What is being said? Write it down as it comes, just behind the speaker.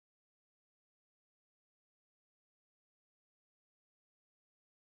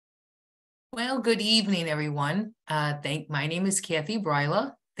Well, good evening, everyone. My name is Kathy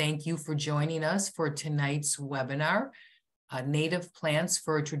Bryla. Thank you for joining us for tonight's webinar, Native Plants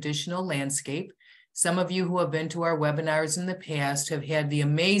for a Traditional Landscape. Some of you who have been to our webinars in the past have had the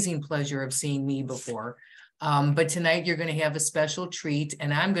amazing pleasure of seeing me before. But tonight you're going to have a special treat,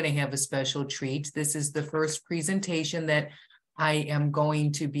 and I'm going to have a special treat. This is the first presentation that I am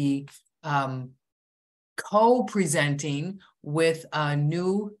going to be co-presenting with a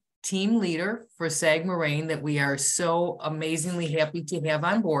new team leader for Sag Moraine that we are so amazingly happy to have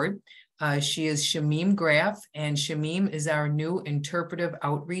on board. She is Shamim Graff, and Shamim is our new Interpretive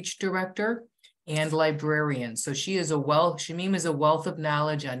Outreach Director and Librarian. So Shamim is a wealth of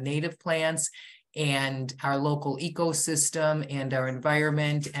knowledge on native plants and our local ecosystem and our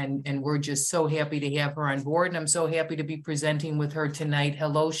environment, and we're just so happy to have her on board, and I'm so happy to be presenting with her tonight.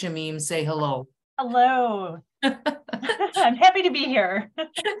 Hello, Shamim. Say hello. Hello. I'm happy to be here.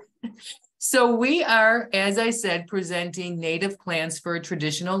 So we are, as I said, presenting native plants for a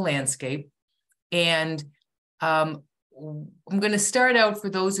traditional landscape. And I'm going to start out, for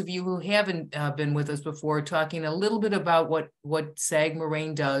those of you who haven't been with us before, talking a little bit about what Sag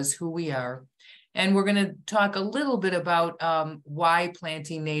Moraine does, who we are. And we're going to talk a little bit about why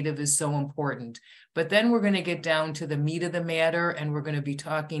planting native is so important. But then we're going to get down to the meat of the matter, and we're going to be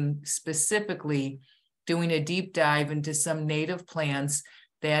talking specifically, doing a deep dive into some native plants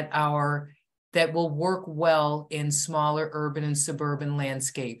that will work well in smaller urban and suburban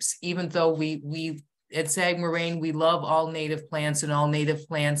landscapes. Even though we at Sag Moraine, we love all native plants, and all native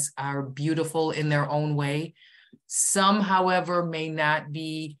plants are beautiful in their own way. Some, however, may not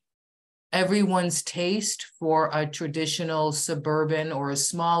be everyone's taste for a traditional suburban or a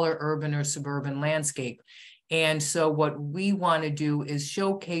smaller urban or suburban landscape. And so what we want to do is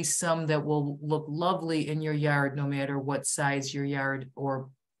showcase some that will look lovely in your yard, no matter what size your yard or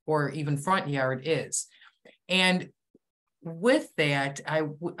even front yard is. And with that, I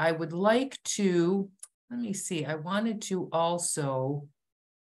would like to, let me see, I wanted to also,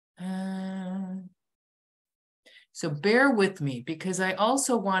 so bear with me, because I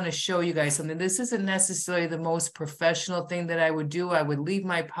also want to show you guys something. This isn't necessarily the most professional thing that I would do. I would leave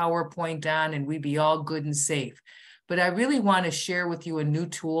my PowerPoint on and we'd be all good and safe. But I really want to share with you a new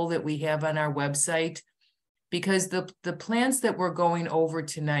tool that we have on our website, because the plants that we're going over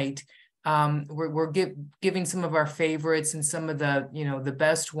tonight, we're giving some of our favorites and some of the, the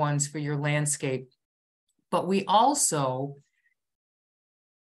best ones for your landscape. But we also,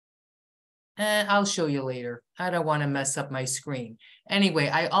 I'll show you later. I don't want to mess up my screen. Anyway,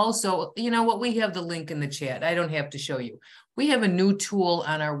 I also, we have the link in the chat. I don't have to show you. We have a new tool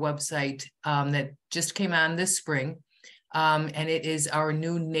on our website that just came on this spring, and it is our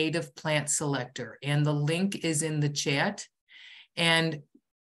new native plant selector. And the link is in the chat. And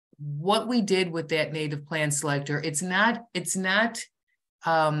what we did with that native plant selector, it's not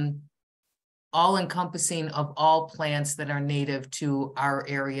all-encompassing of all plants that are native to our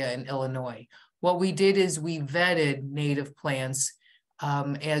area in Illinois. What we did is we vetted native plants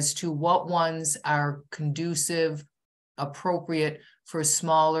as to what ones are conducive, appropriate for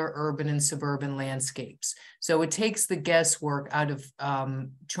smaller urban and suburban landscapes. So it takes the guesswork out of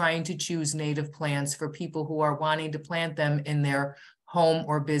trying to choose native plants for people who are wanting to plant them in their home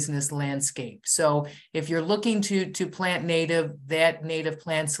or business landscape. So if you're looking to plant native, that native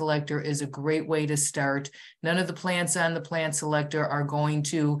plant selector is a great way to start. None of the plants on the plant selector are going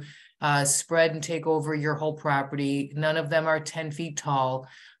to spread and take over your whole property. None of them are 10 feet tall.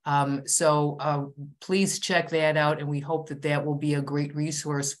 So please check that out, and we hope that will be a great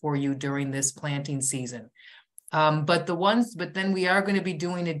resource for you during this planting season. But then we are going to be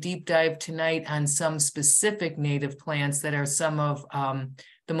doing a deep dive tonight on some specific native plants that are some of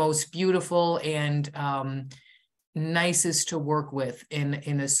the most beautiful and nicest to work with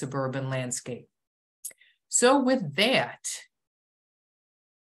in a suburban landscape. So with that,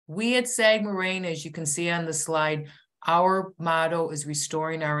 we at Sag Moraine, as you can see on the slide, our motto is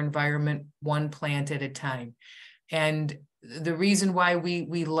restoring our environment one plant at a time. And the reason why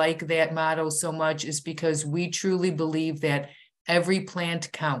we like that motto so much is because we truly believe that every plant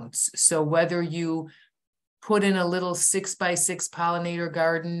counts. So whether you put in a little 6x6 pollinator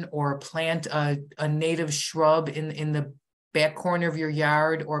garden, or plant a native shrub in the back corner of your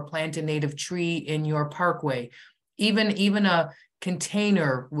yard, or plant a native tree in your parkway, even a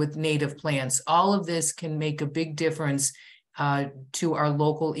container with native plants, all of this can make a big difference to our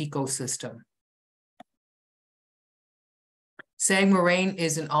local ecosystem. Sag Moraine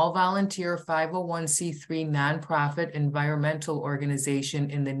is an all-volunteer 501c3 nonprofit environmental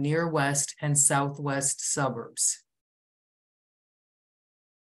organization in the near west and southwest suburbs.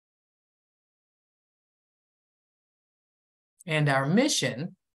 And our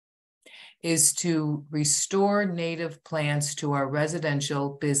mission is to restore native plants to our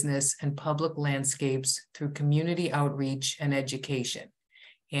residential, business, and public landscapes through community outreach and education.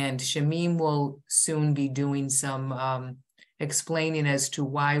 And Shamim will soon be doing some explaining as to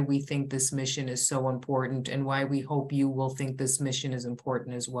why we think this mission is so important and why we hope you will think this mission is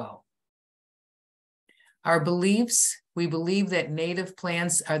important as well. Our beliefs: we believe that native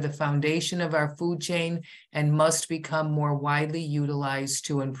plants are the foundation of our food chain and must become more widely utilized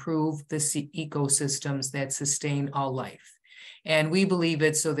to improve the ecosystems that sustain all life. And we believe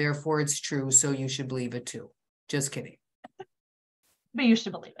it, so therefore it's true, so you should believe it too. Just kidding. But you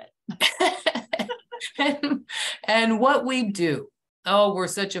should believe it. and what we do. Oh, we're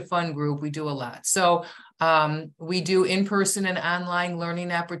such a fun group. We do a lot. So we do in-person and online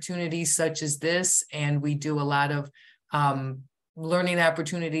learning opportunities such as this, and we do a lot of learning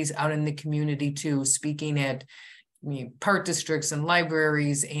opportunities out in the community too, speaking at park districts and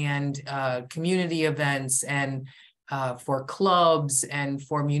libraries and community events and for clubs and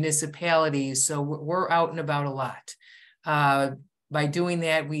for municipalities. So we're out and about a lot. By doing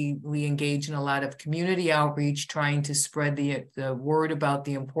that, we engage in a lot of community outreach, trying to spread the word about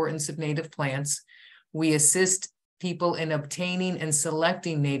the importance of native plants. We assist people in obtaining and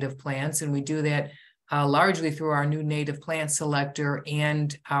selecting native plants, and we do that largely through our new native plant selector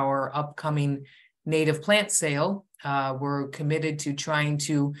and our upcoming native plant sale. We're committed to trying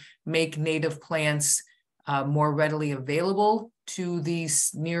to make native plants more readily available to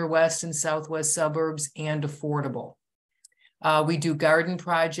these near west and southwest suburbs and affordable. We do garden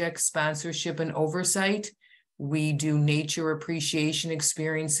projects, sponsorship, and oversight. We do nature appreciation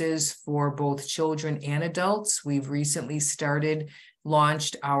experiences for both children and adults. We've recently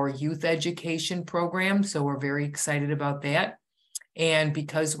launched our youth education program, so we're very excited about that. And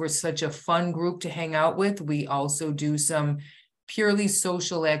because we're such a fun group to hang out with, we also do some purely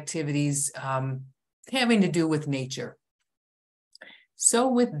social activities having to do with nature. So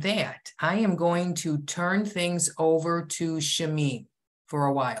with that, I am going to turn things over to Shamim for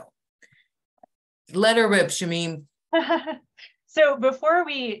a while. Let her rip, Shamim. So before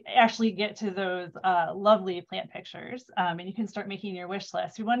we actually get to those lovely plant pictures, and you can start making your wish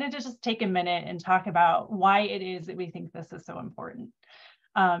list, we wanted to just take a minute and talk about why it is that we think this is so important.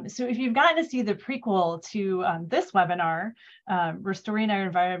 So if you've gotten to see the prequel to this webinar, Restoring Our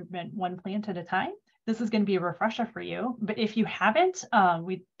Environment One Plant at a Time, this is going to be a refresher for you. But if you haven't,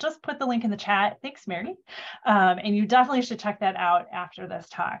 we just put the link in the chat. Thanks, Mary. And you definitely should check that out after this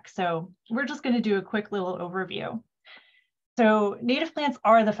talk. So we're just going to do a quick little overview. So native plants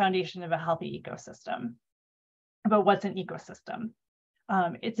are the foundation of a healthy ecosystem. But what's an ecosystem?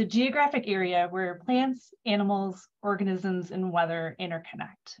 It's a geographic area where plants, animals, organisms, and weather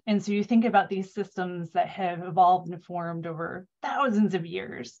interconnect. And so you think about these systems that have evolved and formed over thousands of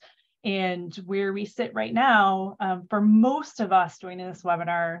years. And where we sit right now, for most of us joining this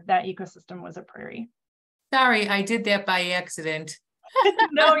webinar, that ecosystem was a prairie. Sorry, I did that by accident.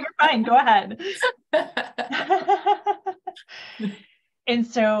 No, you're fine. Go ahead. And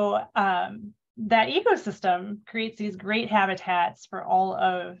so that ecosystem creates these great habitats for all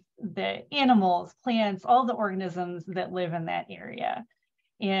of the animals, plants, all the organisms that live in that area.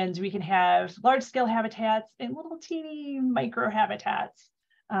 And we can have large-scale habitats and little teeny micro habitats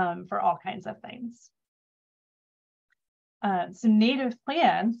for all kinds of things. So native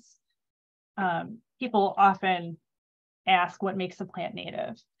plants, people often ask what makes a plant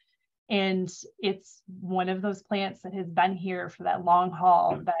native. And it's one of those plants that has been here for that long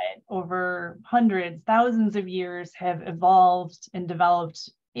haul, that over hundreds, thousands of years have evolved and developed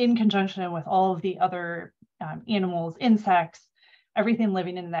in conjunction with all of the other animals, insects, everything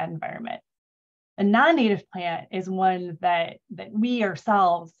living in that environment. A non-native plant is one that we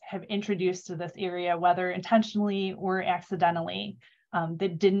ourselves have introduced to this area, whether intentionally or accidentally,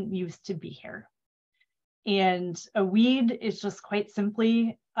 that didn't used to be here. And a weed is just quite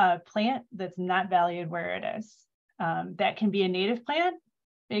simply a plant that's not valued where it is. That can be a native plant,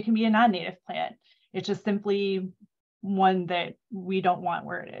 it can be a non-native plant. It's just simply one that we don't want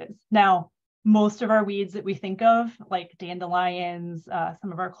where it is. Now, most of our weeds that we think of, like dandelions,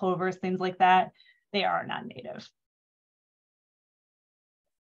 some of our clovers, things like that, they are non-native.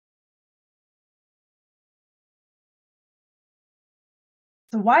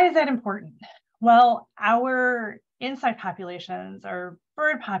 So why is that important? Well, our insect populations, our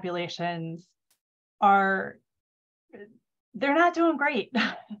bird populations they're not doing great.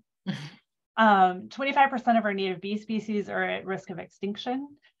 25% of our native bee species are at risk of extinction.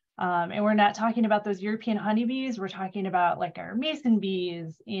 And we're not talking about those European honeybees. We're talking about like our mason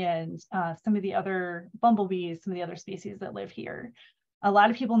bees and some of the other bumblebees, some of the other species that live here. A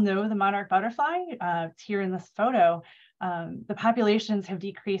lot of people know the monarch butterfly. It's here in this photo. The populations have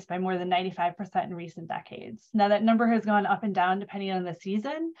decreased by more than 95% in recent decades. Now that number has gone up and down depending on the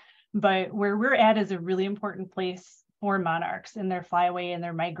season, but where we're at is a really important place for monarchs in their flyaway and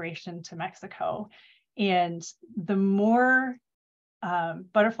their migration to Mexico. And the more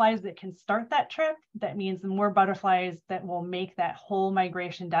butterflies that can start that trip, that means the more butterflies that will make that whole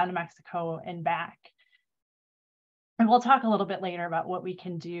migration down to Mexico and back. And we'll talk a little bit later about what we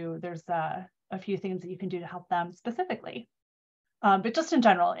can do. There's a few things that you can do to help them specifically. But just in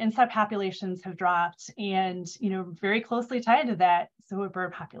general, insect populations have dropped, and very closely tied to that, so have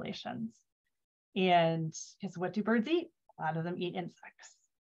bird populations. And because what do birds eat? A lot of them eat insects.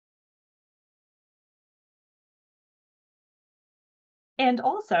 And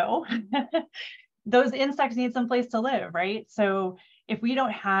also, those insects need some place to live, right? So if we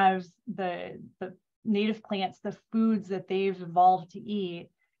don't have the native plants, the foods that they've evolved to eat,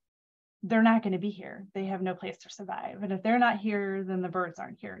 they're not going to be here. They have no place to survive. And if they're not here, then the birds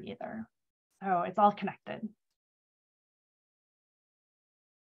aren't here either. So it's all connected.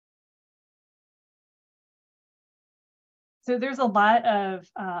 So there's a lot of,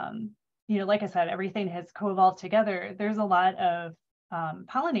 like I said, everything has co-evolved together. There's a lot of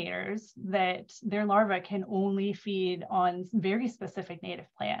pollinators that their larvae can only feed on very specific native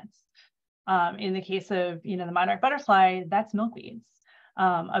plants. In the case of, the monarch butterfly, that's milkweeds.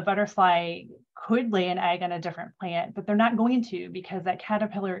 A butterfly could lay an egg on a different plant, but they're not going to, because that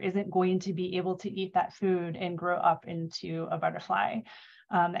caterpillar isn't going to be able to eat that food and grow up into a butterfly.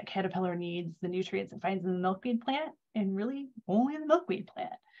 That caterpillar needs the nutrients it finds in the milkweed plant, and really only the milkweed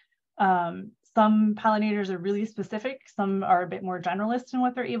plant. Some pollinators are really specific. Some are a bit more generalist in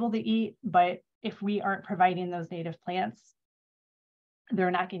what they're able to eat, but if we aren't providing those native plants,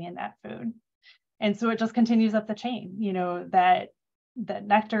 they're not getting that food. And so it just continues up the chain, that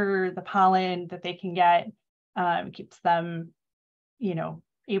nectar, the pollen that they can get keeps them,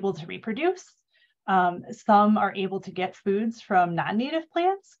 able to reproduce. Some are able to get foods from non-native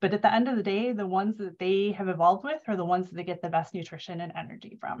plants, but at the end of the day, the ones that they have evolved with are the ones that they get the best nutrition and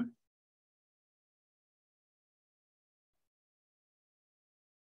energy from.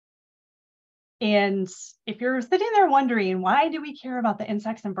 And if you're sitting there wondering, why do we care about the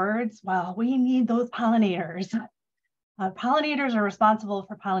insects and birds? Well, we need those pollinators. Pollinators are responsible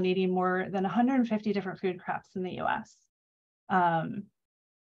for pollinating more than 150 different food crops in the US.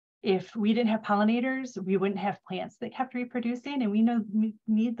 If we didn't have pollinators, we wouldn't have plants that kept reproducing, and we know we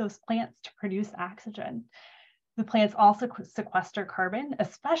need those plants to produce oxygen. The plants also sequester carbon,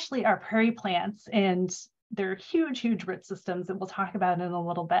 especially our prairie plants, and they're huge, huge root systems that we'll talk about in a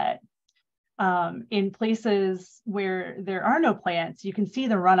little bit. In places where there are no plants, you can see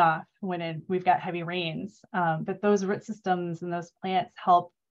the runoff when we've got heavy rains, but those root systems and those plants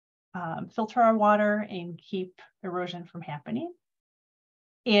help filter our water and keep erosion from happening.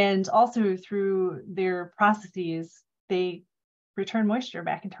 And also through their processes, they return moisture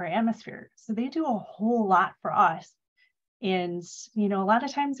back into our atmosphere. So they do a whole lot for us. And, a lot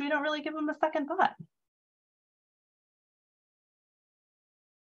of times we don't really give them a second thought.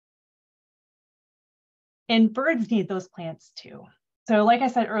 And birds need those plants too. So like I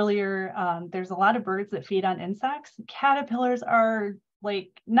said earlier, there's a lot of birds that feed on insects. Caterpillars are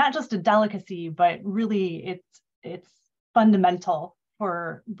not just a delicacy, but really it's fundamental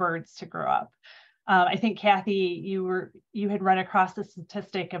for birds to grow up. I think Kathy, you had run across a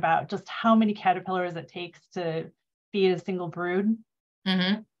statistic about just how many caterpillars it takes to feed a single brood.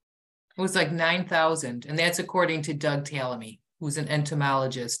 Mm-hmm. It was like 9,000, and that's according to Doug Tallamy, who's an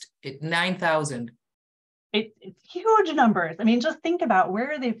entomologist. 9,000. It's huge numbers. I mean, just think about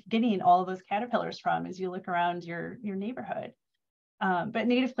where are they getting all of those caterpillars from as you look around your neighborhood. But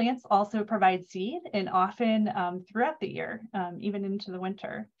native plants also provide seed, and often throughout the year, even into the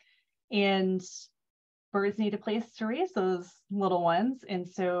winter. And birds need a place to raise those little ones. And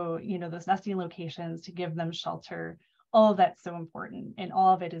so, those nesting locations to give them shelter, all of that's so important. And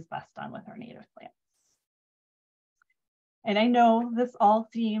all of it is best done with our native plants. And I know this all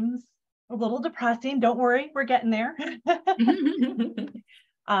seems a little depressing. Don't worry, we're getting there.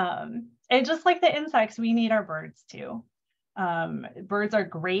 And just like the insects, we need our birds too. Birds are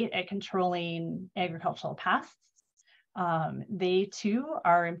great at controlling agricultural pests. They too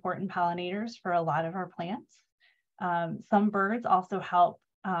are important pollinators for a lot of our plants. Some birds also help,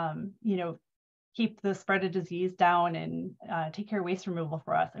 keep the spread of disease down and take care of waste removal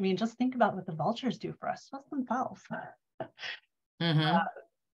for us. I mean, just think about what the vultures do for us, just themselves. Mm-hmm.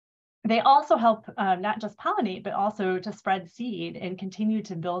 They also help not just pollinate, but also to spread seed and continue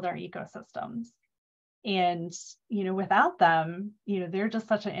to build our ecosystems. And, without them, they're just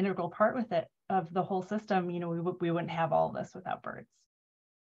such an integral part with it of the whole system. We wouldn't have all this without birds.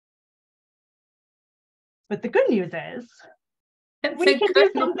 But the good news is we can do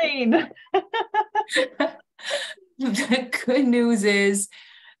something. The good news is,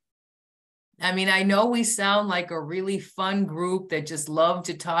 I mean, I know we sound like a really fun group that just love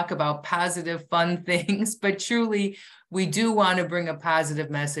to talk about positive, fun things, but truly, we do want to bring a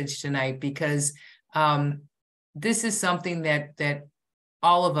positive message tonight, because this is something that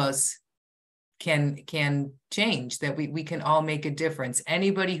all of us can change, that we can all make a difference.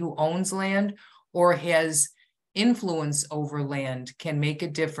 Anybody who owns land or has influence over land can make a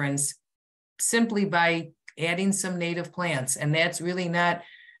difference simply by adding some native plants. And that's really not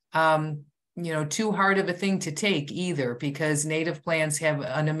too hard of a thing to take either, because native plants have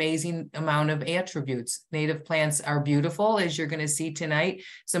an amazing amount of attributes. Native plants are beautiful, as you're going to see tonight.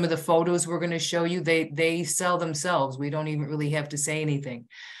 Some of the photos we're going to show you, they sell themselves. We don't even really have to say anything.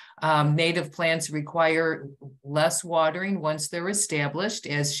 Native plants require less watering once they're established.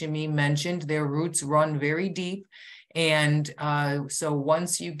 As Shamim mentioned, their roots run very deep. And so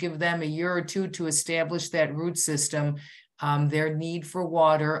once you give them a year or two to establish that root system, their need for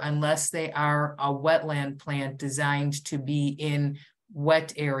water, unless they are a wetland plant designed to be in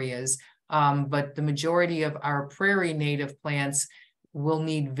wet areas. But the majority of our prairie native plants will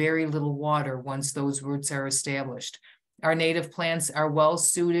need very little water once those roots are established. Our native plants are well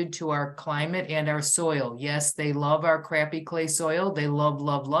suited to our climate and our soil. Yes, they love our crappy clay soil. They love,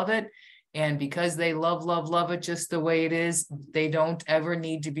 love, love it. And because they love, love, love it just the way it is, they don't ever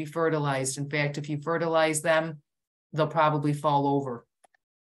need to be fertilized. In fact, if you fertilize them, they'll probably fall over.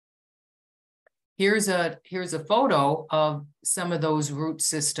 Here's a photo of some of those root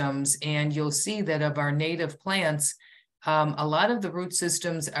systems, and you'll see that of our native plants, a lot of the root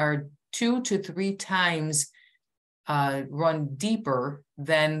systems are 2 to 3 times run deeper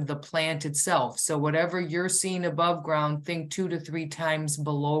than the plant itself. So whatever you're seeing above ground, think 2 to 3 times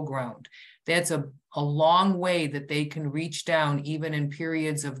below ground. That's a long way that they can reach down, even in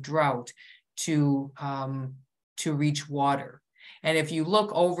periods of drought, to reach water. And if you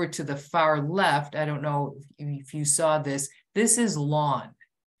look over to the far left, I don't know if you saw this, this is lawn.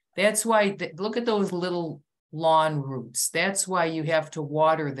 That's why, look at those little lawn roots. That's why you have to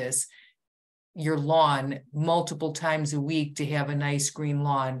water your lawn multiple times a week to have a nice green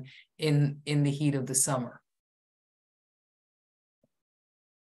lawn in the heat of the summer.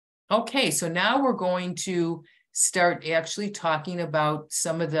 Okay, so now we're going to start actually talking about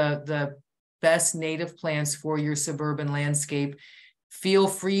some of the best native plants for your suburban landscape. Feel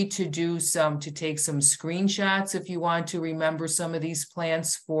free to take some screenshots if you want to remember some of these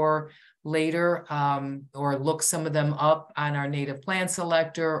plants for later, or look some of them up on our native plant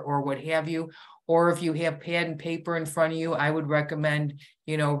selector or what have you. Or if you have pad and paper in front of you, I would recommend,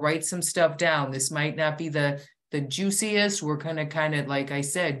 write some stuff down. This might not be the juiciest. We're going to kind of, like I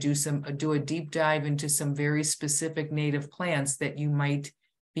said, do a deep dive into some very specific native plants that you might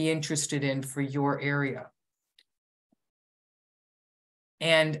be interested in for your area.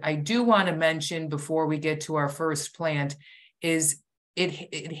 And I do want to mention before we get to our first plant is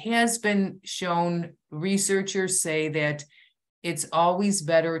it has been shown, researchers say that it's always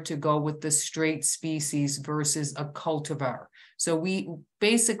better to go with the straight species versus a cultivar. So we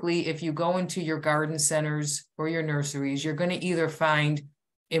basically, if you go into your garden centers or your nurseries, you're going to either find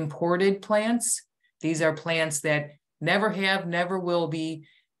imported plants. These are plants that never will be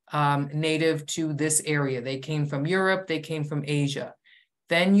native to this area. They came from Europe, they came from Asia.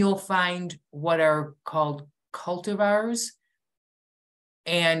 Then you'll find what are called cultivars.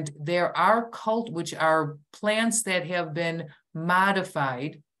 And there are which are plants that have been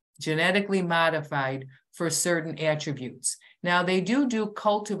modified, genetically modified for certain attributes. Now they do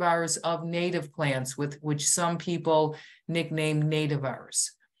cultivars of native plants, which some people nickname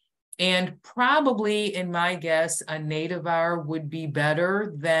nativars. And probably, in my guess, a nativar would be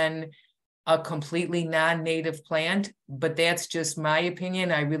better than a completely non-native plant, but that's just my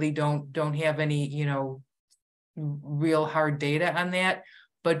opinion. I really don't have any, real hard data on that.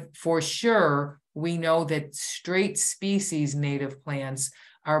 But for sure, we know that straight species native plants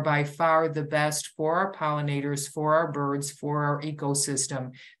are by far the best for our pollinators, for our birds, for our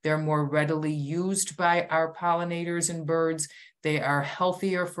ecosystem. They're more readily used by our pollinators and birds. They are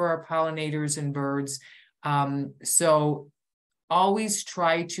healthier for our pollinators and birds. So always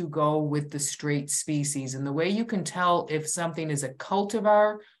try to go with the straight species. And the way you can tell if something is a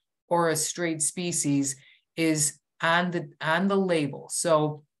cultivar or a straight species is on the label.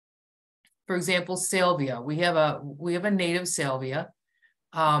 So for example, salvia. We have a native salvia,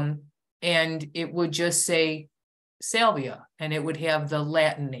 and it would just say salvia, and it would have the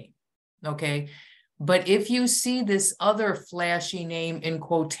Latin name, okay? But if you see this other flashy name in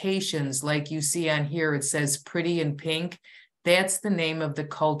quotations, like you see on here, it says pretty in pink, that's the name of the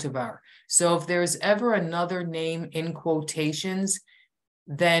cultivar. So if there's ever another name in quotations,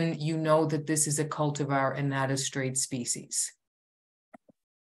 then you know that this is a cultivar and not a straight species.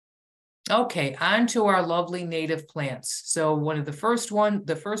 Okay, on to our lovely native plants. So the first one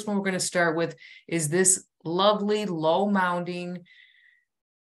we're going to start with is this lovely low mounding,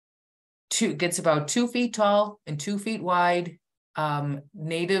 gets about 2 feet tall and 2 feet wide,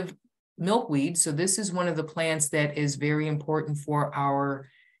 native milkweed. So this is one of the plants that is very important for our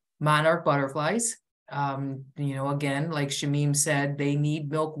monarch butterflies. Again, like Shamim said, they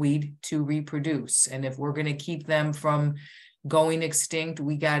need milkweed to reproduce. And if we're going to keep them from going extinct,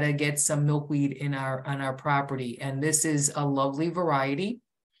 we got to get some milkweed on our property. And this is a lovely variety.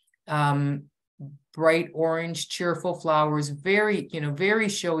 Bright orange, cheerful flowers, very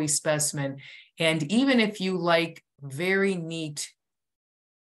showy specimen. And even if you like very neat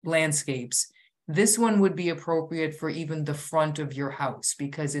landscapes, this one would be appropriate for even the front of your house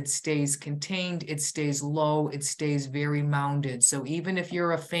because it stays contained, it stays low, it stays very mounded. So even if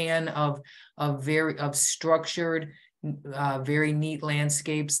you're a fan of structured, very neat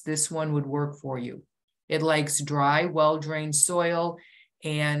landscapes, this one would work for you. It likes dry, well-drained soil,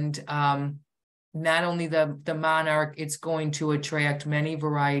 and not only the monarch, it's going to attract many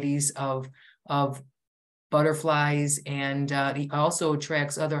varieties of butterflies, and it also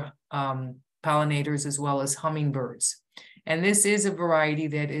attracts other pollinators as well as hummingbirds. And this is a variety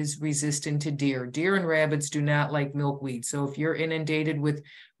that is resistant to deer. Deer and rabbits do not like milkweed. So if you're inundated with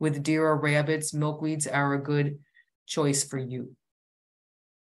deer or rabbits, milkweeds are a good choice for you.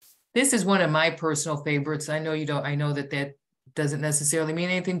 This is one of my personal favorites. I know that doesn't necessarily mean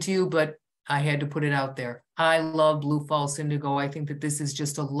anything to you, but I had to put it out there. I love blue false indigo. I think that this is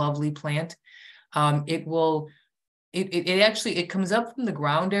just a lovely plant. It comes up from the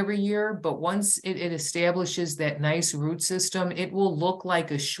ground every year, but once it establishes that nice root system, it will look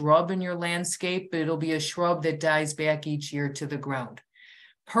like a shrub in your landscape, but it'll be a shrub that dies back each year to the ground.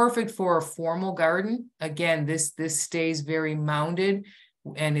 Perfect for a formal garden. Again, this stays very mounded,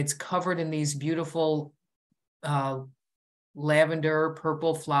 and it's covered in these beautiful lavender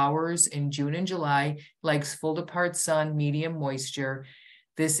purple flowers in June and July, likes full to part sun, medium moisture.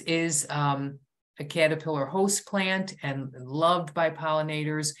 This is a caterpillar host plant and loved by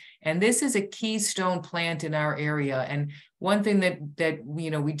pollinators. And this is a keystone plant in our area. And one thing that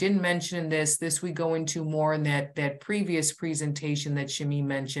we didn't mention in this we go into more in that previous presentation that Shamim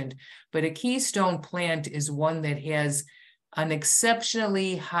mentioned, but a keystone plant is one that has an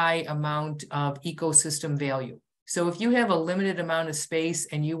exceptionally high amount of ecosystem value. So if you have a limited amount of space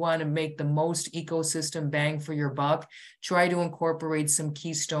and you want to make the most ecosystem bang for your buck, try to incorporate some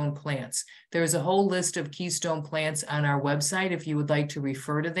keystone plants. There's a whole list of keystone plants on our website if you would like to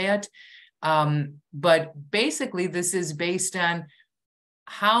refer to that. But basically, this is based on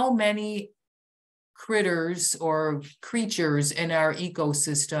how many critters or creatures in our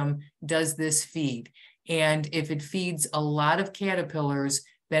ecosystem does this feed. And if it feeds a lot of caterpillars,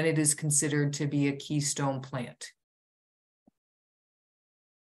 then it is considered to be a keystone plant.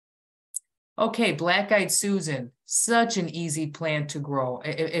 Okay, black-eyed Susan, such an easy plant to grow.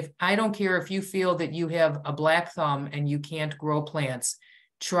 If I don't care if you feel that you have a black thumb and you can't grow plants,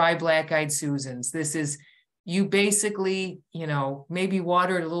 try black-eyed Susans. This is, you basically, maybe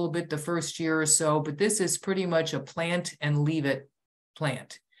water it a little bit the first year or so, but this is pretty much a plant and leave it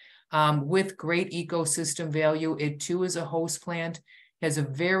plant. With great ecosystem value. It too is a host plant, has a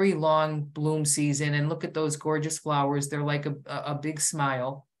very long bloom season, and look at those gorgeous flowers. They're like a big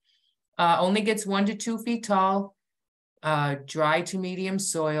smile. Only gets 1 to 2 feet tall, dry to medium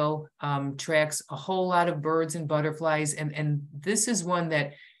soil, tracks a whole lot of birds and butterflies. And this is one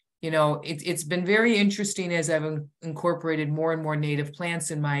that, it's been very interesting as I've incorporated more and more native plants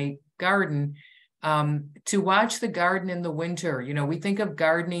in my garden, to watch the garden in the winter. We think of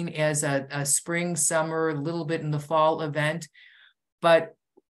gardening as a spring, summer, a little bit in the fall event, but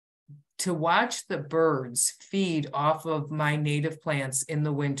to watch the birds feed off of my native plants in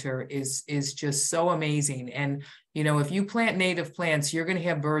the winter is just so amazing. And, if you plant native plants, you're going to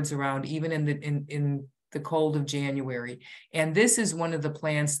have birds around even in the cold of January. And this is one of the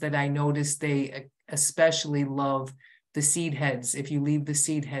plants that I noticed they especially love the seed heads if you leave the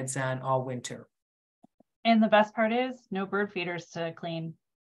seed heads on all winter. And the best part is no bird feeders to clean.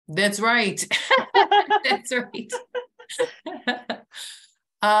 That's right. That's right.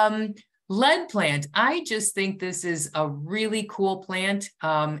 Lead plant. I just think this is a really cool plant,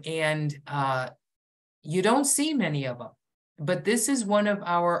 and you don't see many of them. But this is one of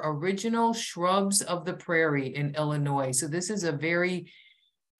our original shrubs of the prairie in Illinois. So this is a very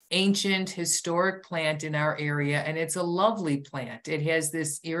ancient historic plant in our area, and it's a lovely plant. It has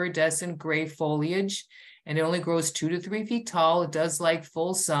this iridescent gray foliage, and it only grows 2 to 3 feet tall. It does like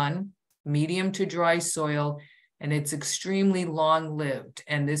full sun, medium to dry soil, and it's extremely long-lived.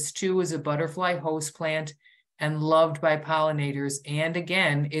 And this too is a butterfly host plant and loved by pollinators. And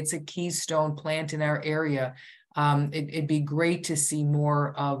again, it's a keystone plant in our area. It'd be great to see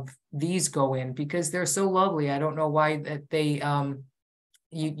more of these go in because they're so lovely. I don't know why that they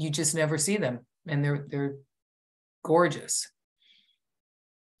you just never see them, and they're gorgeous.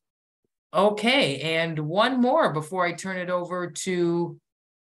 Okay, and one more before I turn it over to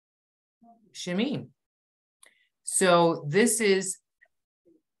Shamim. So this is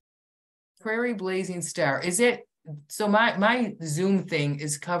Prairie Blazing Star. Is it? So my Zoom thing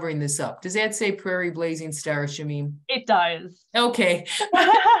is covering this up. Does that say Prairie Blazing Star, Shamim? It does. Okay.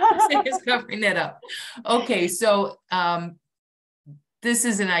 It's covering that up. Okay, so this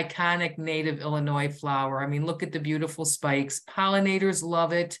is an iconic native Illinois flower. I mean, look at the beautiful spikes. Pollinators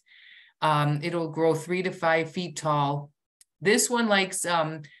love it. It'll grow 3 to 5 feet tall. This one likes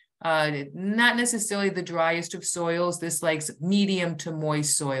not necessarily the driest of soils. This likes medium to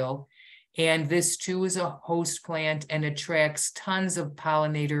moist soil. And this too is a host plant and attracts tons of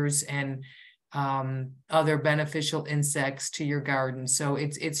pollinators and other beneficial insects to your garden. So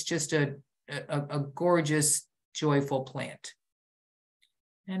it's just a gorgeous, joyful plant.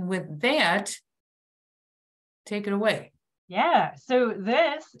 And with that, take it away. Yeah, so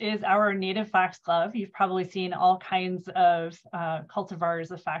this is our native foxglove. You've probably seen all kinds of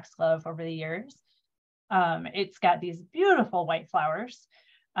cultivars of foxglove over the years. It's got these beautiful white flowers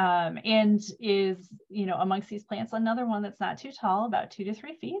and is, amongst these plants, another one that's not too tall, about 2 to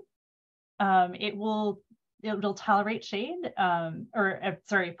 3 feet. It'll tolerate shade,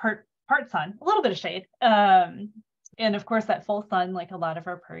 part sun, a little bit of shade. And of course, that full sun, like a lot of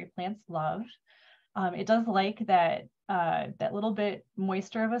our prairie plants love. It does like that little bit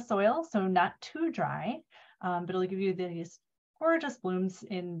moisture of a soil, so not too dry, but it'll give you these gorgeous blooms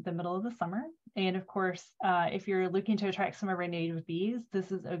in the middle of the summer. And of course, if you're looking to attract some of our native bees,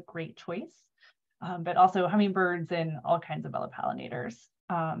 this is a great choice, but also hummingbirds and all kinds of other pollinators,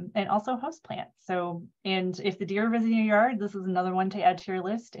 and also host plants. So, and if the deer are visiting your yard, this is another one to add to your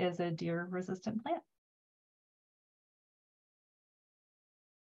list as a deer resistant plant.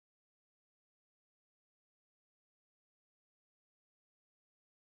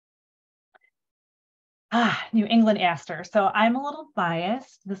 New England aster. So I'm a little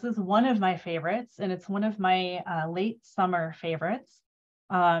biased. This is one of my favorites, and it's one of my late summer favorites.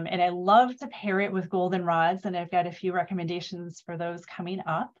 And I love to pair it with goldenrods, and I've got a few recommendations for those coming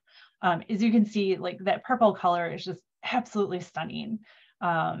up. As you can see, like that purple color is just absolutely stunning.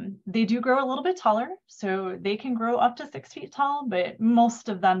 They do grow a little bit taller, so they can grow up to 6 feet tall, but most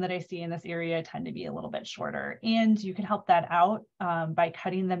of them that I see in this area tend to be a little bit shorter. And you can help that out by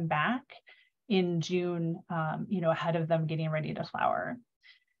cutting them back in June, ahead of them getting ready to flower.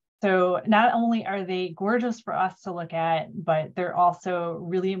 So not only are they gorgeous for us to look at, but they're also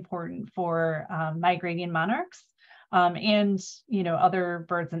really important for migrating monarchs and other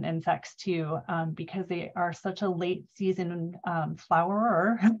birds and insects too, because they are such a late season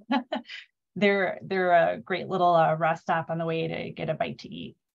flowerer. they're a great little rest stop on the way to get a bite to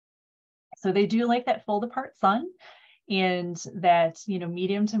eat. So they do like that fold apart sun and that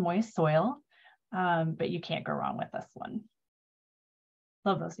medium to moist soil. But you can't go wrong with this one.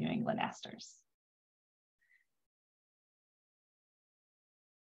 Love those New England asters.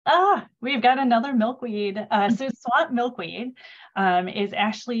 We've got another milkweed. So swamp milkweed is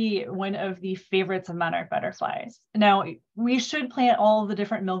actually one of the favorites of monarch butterflies. Now, we should plant all the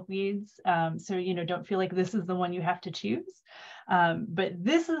different milkweeds, so don't feel like this is the one you have to choose. But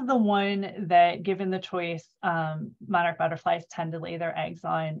this is the one that, given the choice, monarch butterflies tend to lay their eggs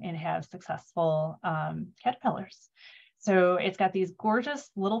on and have successful caterpillars. So it's got these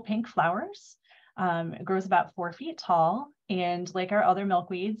gorgeous little pink flowers. It grows about 4 feet tall, and like our other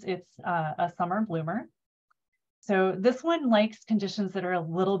milkweeds, it's a summer bloomer. So this one likes conditions that are a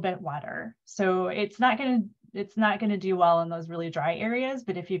little bit wetter. So it's not going to do well in those really dry areas,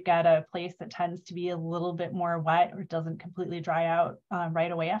 but if you've got a place that tends to be a little bit more wet or doesn't completely dry out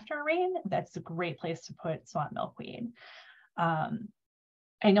right away after a rain, that's a great place to put swamp milkweed.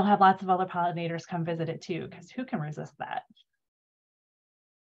 And you'll have lots of other pollinators come visit it too, because who can resist that?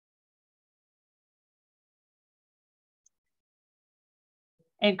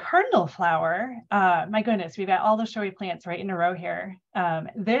 And cardinal flower, my goodness, we've got all the showy plants right in a row here.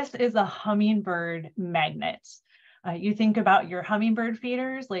 This is a hummingbird magnet. You think about your hummingbird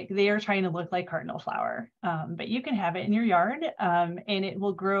feeders, like they are trying to look like cardinal flower, but you can have it in your yard, and it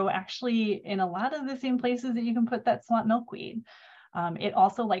will grow actually in a lot of the same places that you can put that swamp milkweed. It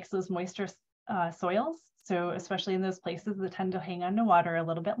also likes those moisture soils, so especially in those places that tend to hang on to water a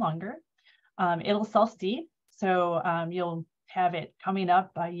little bit longer. It'll self-seed, so you'll have it coming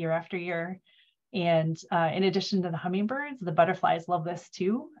up year after year. And in addition to the hummingbirds, the butterflies love this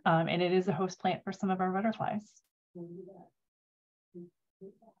too, and it is a host plant for some of our butterflies.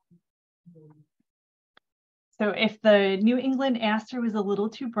 So if the New England aster was a little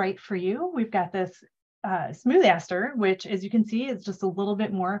too bright for you, we've got this smooth aster, which, as you can see, is just a little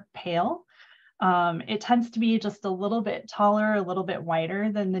bit more pale. It tends to be just a little bit taller, a little bit wider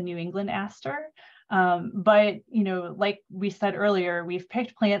than the New England aster. But, you know, like we said earlier, we've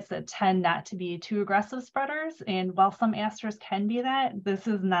picked plants that tend not to be too aggressive spreaders. And while some asters can be that, this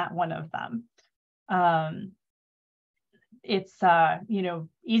is not one of them. It's, you know,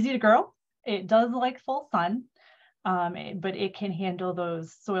 easy to grow. It does like full sun, but it can handle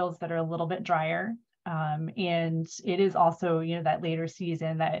those soils that are a little bit drier. And it is also, you know, that later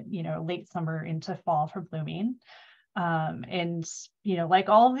season, that, you know, late summer into fall for blooming. And, you know, like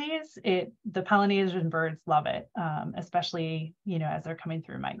all of these, the pollinators and birds love it, especially, you know, as they're coming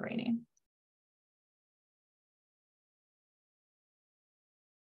through migrating.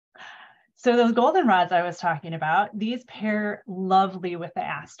 So those goldenrods I was talking about, these pair lovely with the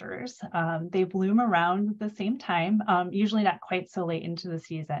asters. They bloom around the same time, usually not quite so late into the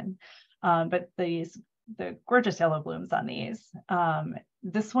season, but the gorgeous yellow blooms on these.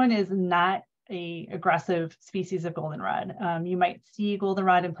 This one is not an aggressive species of goldenrod. You might see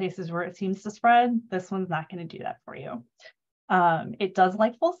goldenrod in places where it seems to spread. This one's not going to do that for you. It does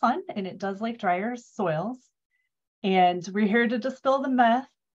like full sun, and it does like drier soils. And we're here to dispel the myth.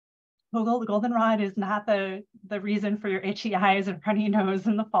 The goldenrod is not the reason for your itchy eyes and runny nose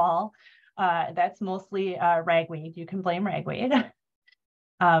in the fall. That's mostly ragweed. You can blame ragweed.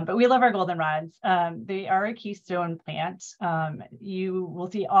 But we love our goldenrods. They are a keystone plant. You will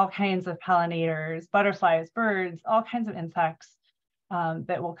see all kinds of pollinators, butterflies, birds, all kinds of insects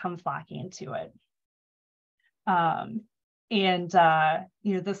that will come flocking to it. You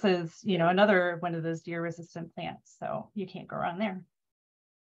know, this is, you know, another one of those deer-resistant plants, so you can't go wrong there.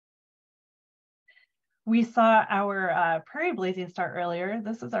 We saw our prairie blazing star earlier.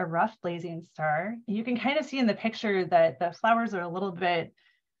 This is our rough blazing star. You can kind of see in the picture that the flowers are a little bit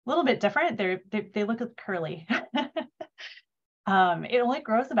different. They look curly. It only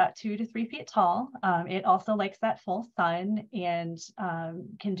grows about 2 to 3 feet tall. It also likes that full sun and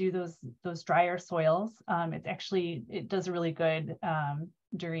can do those drier soils. It does really good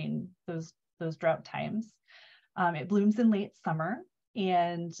during those drought times. It blooms in late summer.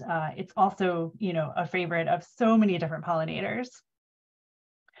 And it's also, you know, a favorite of so many different pollinators.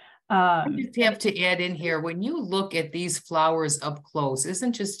 I just have to add in here, when you look at these flowers up close,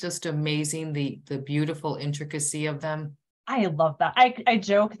 isn't just amazing the beautiful intricacy of them? I love that. I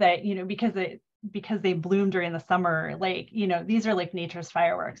joke that, you know, because they bloom during the summer, like, you know, these are like nature's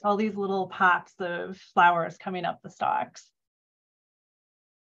fireworks, all these little pops of flowers coming up the stalks.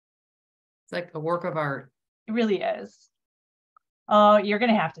 It's like a work of art. It really is. Oh, you're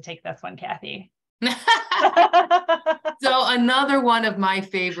going to have to take this one, Kathy. So another one of my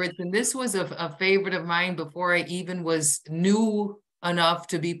favorites, and this was a favorite of mine before I even was new enough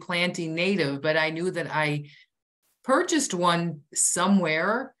to be planting native, but I knew that I purchased one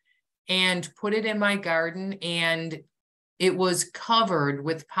somewhere and put it in my garden, and it was covered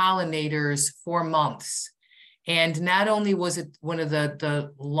with pollinators for months. And not only was it one of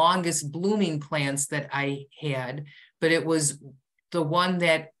the longest blooming plants that I had, but it was the one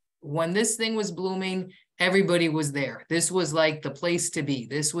that when this thing was blooming, everybody was there. This was like the place to be.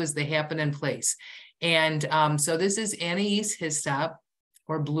 This was the happening place. And so this is anise hyssop,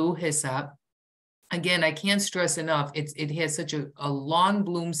 or blue hyssop. Again, I can't stress enough, it has such a long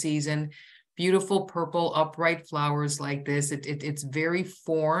bloom season, beautiful purple upright flowers like this. It's very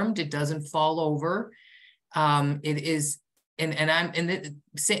formed. It doesn't fall over. It is,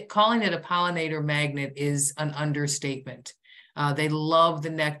 calling it a pollinator magnet is an understatement. They love the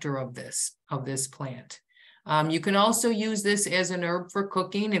nectar of this plant. You can also use this as an herb for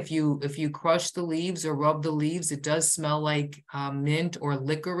cooking. If you crush the leaves or rub the leaves, it does smell like mint or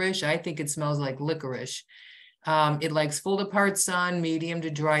licorice. I think it smells like licorice. It likes full to part sun, medium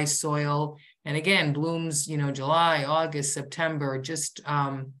to dry soil, and again blooms, you know, July, August, September. Just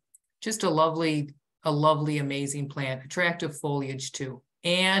a lovely, amazing plant. Attractive foliage too.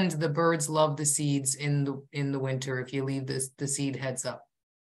 And the birds love the seeds in the winter if you leave the seed heads up.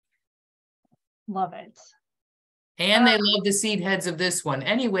 Love it. And they love the seed heads of this one.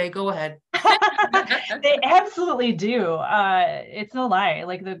 Anyway, go ahead. They absolutely do. It's no lie.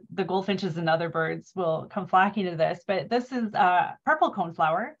 Like the goldfinches and other birds will come flocking to this, but this is purple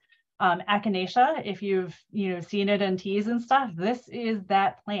coneflower, echinacea. If you've seen it in teas and stuff, this is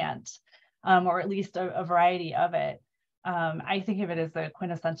that plant, or at least a variety of it. I think of it as the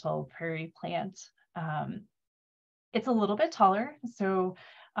quintessential prairie plant. It's a little bit taller, so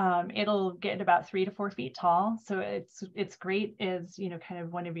it'll get about 3 to 4 feet tall. So it's great as, kind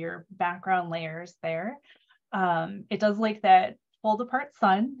of one of your background layers there. It does like that fold apart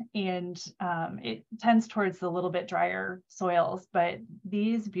sun, and it tends towards the little bit drier soils, but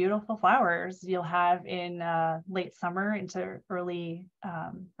these beautiful flowers you'll have in late summer into early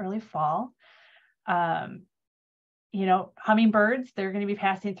fall. Hummingbirds, they're going to be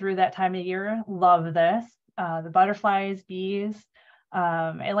passing through that time of year. Love this. The butterflies, bees.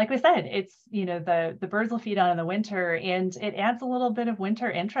 And like we said, it's, the birds will feed on in the winter, and it adds a little bit of winter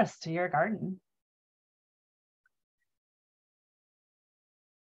interest to your garden.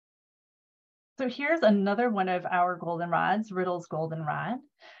 So here's another one of our goldenrods, Riddle's goldenrod.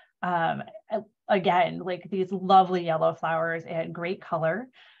 Again, like these lovely yellow flowers and great color.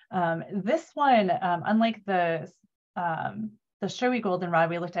 This one, unlike the showy goldenrod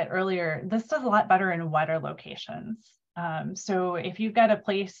we looked at earlier, this does a lot better in wetter locations. So if you've got a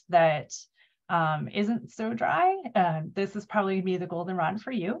place that isn't so dry, this is probably gonna be the goldenrod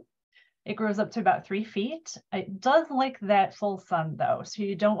for you. It grows up to about 3 feet. It does like that full sun though, so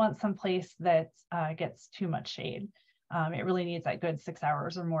you don't want some place that gets too much shade. It really needs that good 6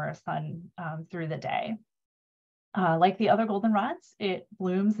 hours or more of sun through the day. Like the other goldenrods, it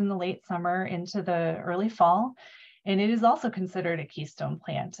blooms in the late summer into the early fall, and it is also considered a keystone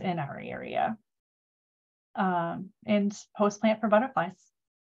plant in our area. And host plant for butterflies.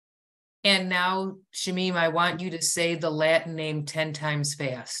 And now, Shamim, I want you to say the Latin name 10 times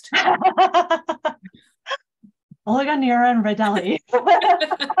fast. Oleganera Redelli.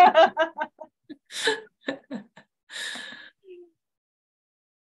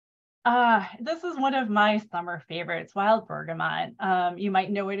 This is one of my summer favorites, wild bergamot. You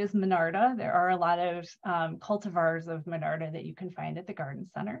might know it as Monarda. There are a lot of cultivars of Monarda that you can find at the garden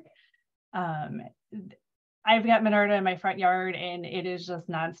center. I've got Monarda in my front yard, and it is just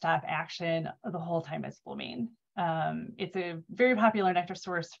nonstop action the whole time it's blooming. It's a very popular nectar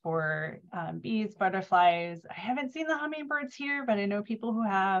source for bees, butterflies. I haven't seen the hummingbirds here, but I know people who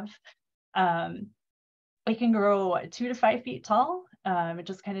have. It can grow 2 to 5 feet tall. It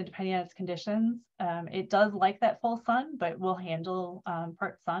just kind of depending on its conditions. It does like that full sun, but will handle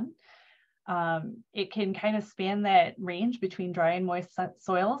part sun. It can kind of span that range between dry and moist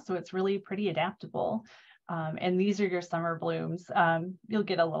soil, so it's really pretty adaptable. And these are your summer blooms. You'll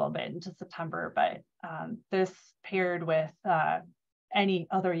get a little bit into September, but this paired with any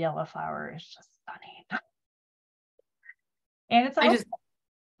other yellow flower is just stunning. And it's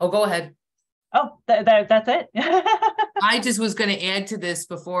go ahead. Oh, that's it. I just was going to add to this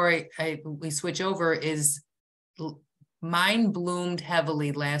before we switch over is mine bloomed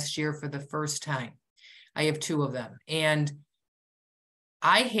heavily last year for the first time. I have 2 of them, and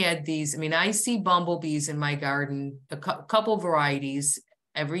I had these. I mean, I see bumblebees in my garden, a couple varieties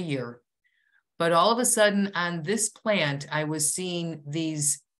every year, but all of a sudden on this plant, I was seeing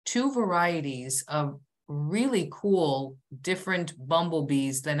these 2 varieties of really cool, different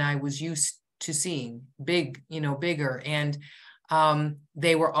bumblebees than I was used to seeing, bigger. And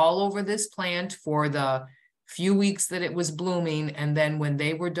they were all over this plant for the few weeks that it was blooming. And then when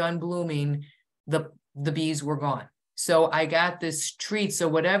they were done blooming, the bees were gone. So I got this treat. So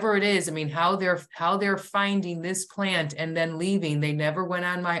whatever it is, I mean, how they're finding this plant and then leaving, they never went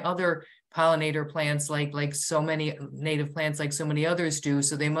on my other pollinator plants, like so many native plants, like so many others do.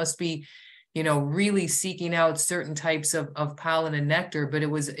 So they must be, really seeking out certain types of pollen and nectar. But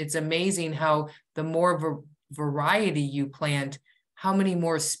it's amazing how the more variety you plant, how many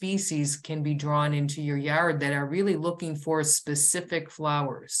more species can be drawn into your yard that are really looking for specific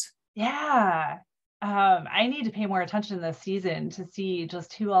flowers. Yeah. I need to pay more attention this season to see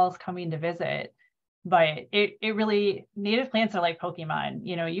just who else coming to visit. But it really, native plants are like Pokemon.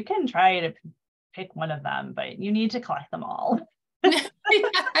 You can try to pick one of them, but you need to collect them all.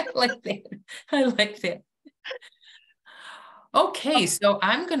 I like that. Okay, so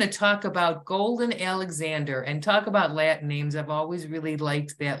I'm going to talk about Golden Alexander and talk about Latin names. I've always really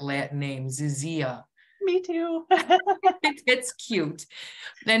liked that Latin name, Zizia. Me too. It's cute.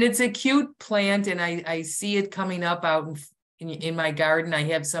 And it's a cute plant, and I see it coming up out in my garden. I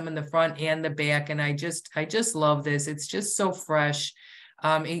have some in the front and the back, and I just love this. It's just so fresh.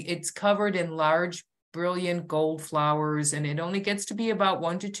 It's covered in large, brilliant gold flowers, and it only gets to be about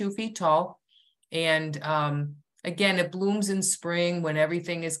 1 to 2 feet tall. And again, it blooms in spring when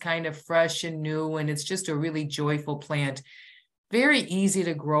everything is kind of fresh and new, and it's just a really joyful plant. Very easy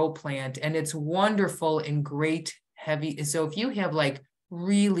to grow plant, and it's wonderful in great heavy. So if you have like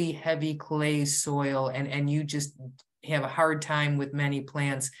really heavy clay soil and you just have a hard time with many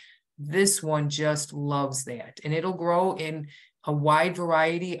plants, this one just loves that. And it'll grow in a wide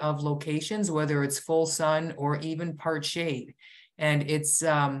variety of locations, whether it's full sun or even part shade. And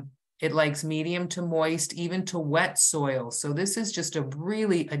it likes medium to moist, even to wet soil. So this is just a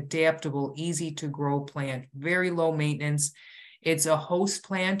really adaptable, easy to grow plant, very low maintenance. It's a host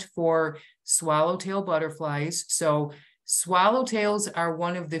plant for swallowtail butterflies. So swallowtails are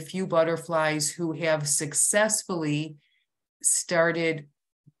one of the few butterflies who have successfully started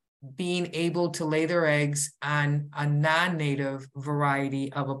being able to lay their eggs on a non-native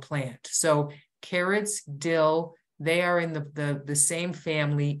variety of a plant. So carrots, dill, they are in the same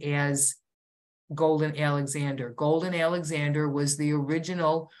family as Golden Alexander. Golden Alexander was the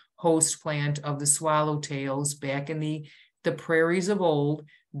original host plant of the swallowtails back in the prairies of old.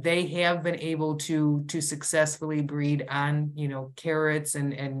 They have been able to successfully breed on, carrots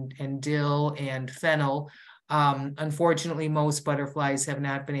and dill and fennel. Unfortunately, most butterflies have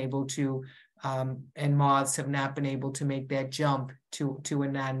not been able to, and moths have not been able to make that jump to a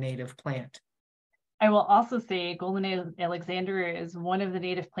non-native plant. I will also say Golden Alexander is one of the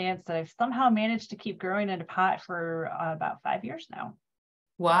native plants that I've somehow managed to keep growing in a pot for about 5 years now.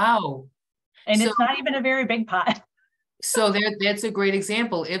 Wow. And it's not even a very big pot. So that's a great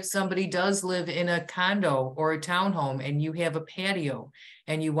example. If somebody does live in a condo or a townhome and you have a patio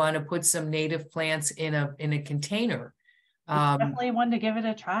and you want to put some native plants in a container. It's definitely one to give it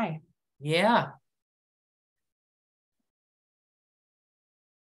a try. Yeah.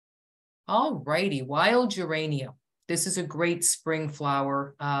 All righty, wild geranium. This is a great spring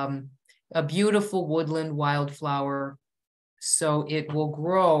flower, a beautiful woodland wildflower. So it will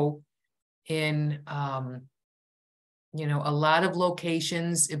grow in a lot of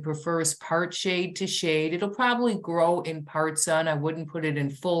locations. It prefers part shade to shade. It'll probably grow in part sun. I wouldn't put it in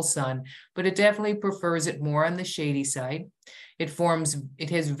full sun, but it definitely prefers it more on the shady side. It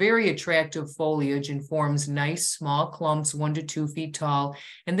has very attractive foliage and forms nice small clumps, 1 to 2 feet tall.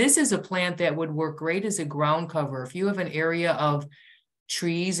 And this is a plant that would work great as a ground cover. If you have an area of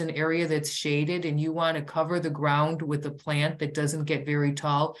trees, an area that's shaded, and you want to cover the ground with a plant that doesn't get very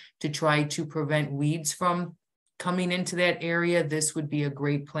tall to try to prevent weeds from coming into that area, this would be a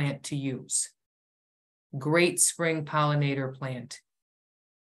great plant to use. Great spring pollinator plant.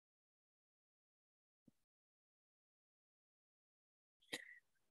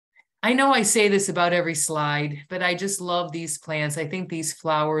 I know I say this about every slide, but I just love these plants. I think these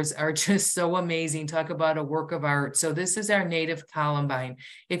flowers are just so amazing. Talk about a work of art. So this is our native columbine.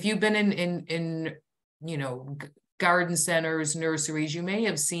 If you've been in garden centers, nurseries, you may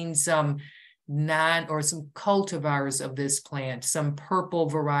have seen some some cultivars of this plant, some purple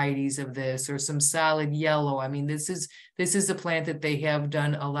varieties of this, or some solid yellow. I mean, this is a plant that they have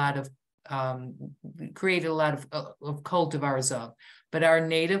done a lot of, created a lot of cultivars of. But our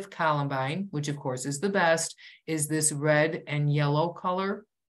native columbine, which of course is the best, is this red and yellow color.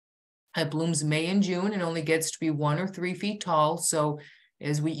 It blooms May and June and only gets to be 1 or 3 feet tall. So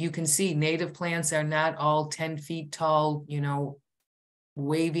as you can see, native plants are not all 10 feet tall,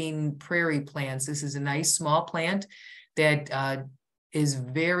 waving prairie plants. This is a nice small plant that is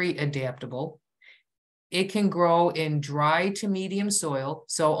very adaptable. It can grow in dry to medium soil.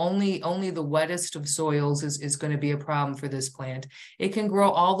 So only the wettest of soils is going to be a problem for this plant. It can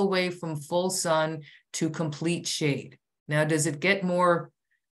grow all the way from full sun to complete shade. Now, does it get more,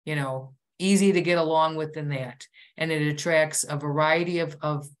 easy to get along with than that? And it attracts a variety of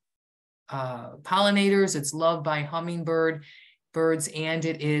pollinators. It's loved by birds, and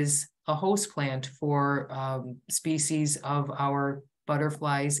it is a host plant for species of our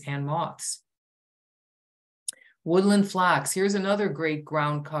butterflies and moths. Woodland phlox. Here's another great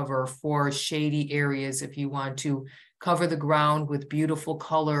ground cover for shady areas if you want to cover the ground with beautiful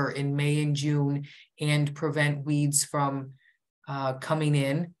color in May and June and prevent weeds from coming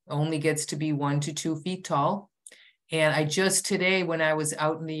in. Only gets to be 1 to 2 feet tall. And I just today, when I was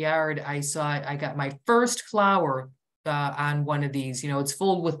out in the yard, I got my first flower on one of these. It's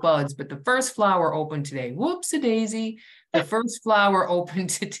full with buds, but the first flower opened today. Whoops-a-daisy. The first flower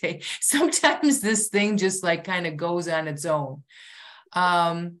opened today. Sometimes this thing just kind of goes on its own.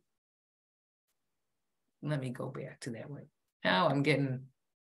 Let me go back to that one. Now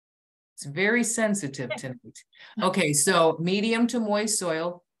it's very sensitive tonight. Okay, so medium to moist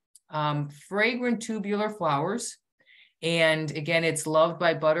soil, fragrant tubular flowers. And again, it's loved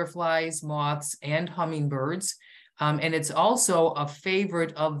by butterflies, moths, and hummingbirds. And it's also a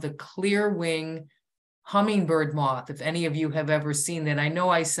favorite of the clear wing hummingbird moth. If any of you have ever seen that, I know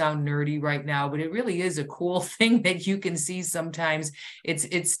I sound nerdy right now, but it really is a cool thing that you can see sometimes.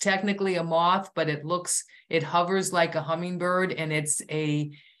 It's technically a moth, but it hovers like a hummingbird, and it's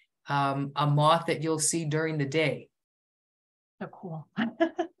a moth that you'll see during the day. So cool.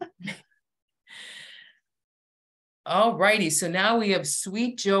 All righty, so now we have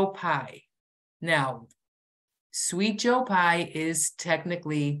Sweet Joe Pie. Now, Sweet Joe Pie is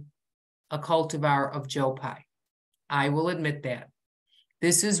technically a cultivar of Joe Pie. I will admit that.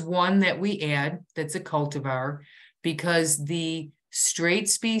 This is one that we add that's a cultivar because the straight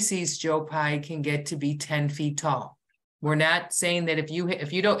species Joe Pie can get to be 10 feet tall. We're not saying that if you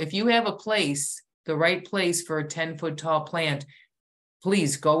have a place, the right place for a 10-foot tall plant,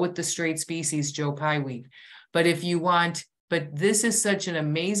 please go with the straight species Joe Pie weed. But this is such an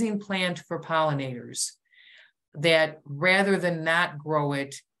amazing plant for pollinators that rather than not grow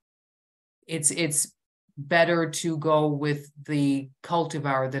it, it's better to go with the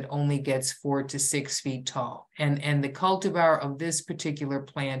cultivar that only gets 4 to 6 feet tall. And the cultivar of this particular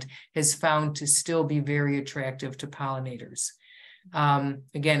plant is found to still be very attractive to pollinators.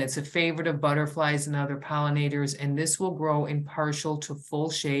 Again, it's a favorite of butterflies and other pollinators, and this will grow in partial to full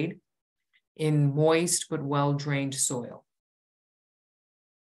shade in moist but well-drained soil.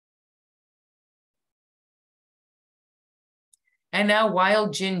 And now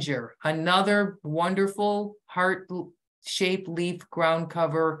wild ginger, another wonderful heart-shaped leaf ground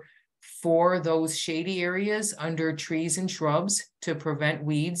cover for those shady areas under trees and shrubs to prevent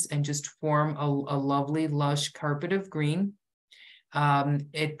weeds and just form a lovely lush carpet of green.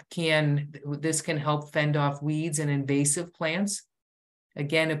 This can help fend off weeds and invasive plants.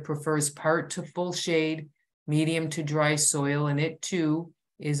 Again, it prefers part to full shade, medium to dry soil, and it too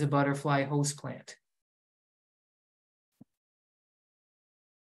is a butterfly host plant.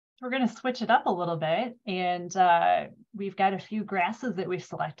 We're going to switch it up a little bit, and we've got a few grasses that we've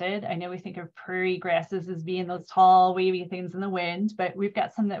selected. I know we think of prairie grasses as being those tall, wavy things in the wind, but we've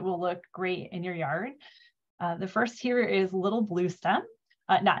got some that will look great in your yard. The first here is little blue stem,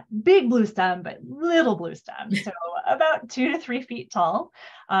 not big blue stem, but little blue stem. So about 2 to 3 feet tall.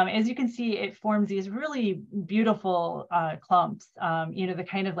 As you can see, it forms these really beautiful clumps, the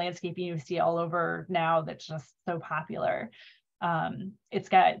kind of landscaping you see all over now that's just so popular. It's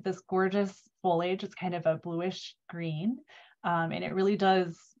got this gorgeous foliage. It's kind of a bluish green, and it really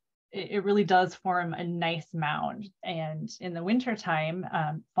does form a nice mound. And in the winter time,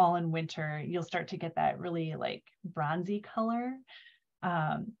 fall and winter, you'll start to get that really like bronzy color.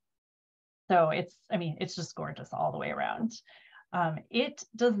 So it's just gorgeous all the way around. It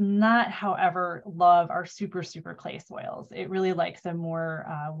does not, however, love our super clay soils. It really likes a more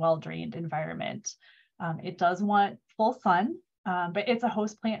well-drained environment. It does want full sun. But it's a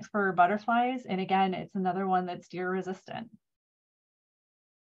host plant for butterflies. And again, it's another one that's deer resistant.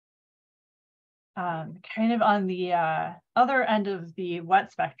 Kind of on the other end of the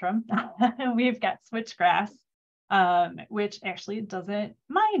wet spectrum, we've got switchgrass, which actually doesn't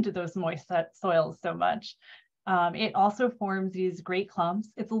mind those moist soils so much. It also forms these great clumps.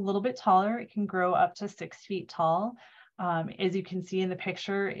 It's a little bit taller. It can grow up to 6 feet tall. As you can see in the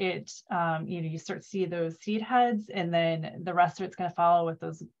picture, you start to see those seed heads, and then the rest of it's going to follow with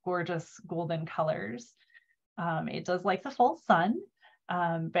those gorgeous golden colors. It does like the full sun,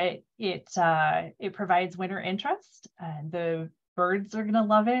 but it provides winter interest. The birds are going to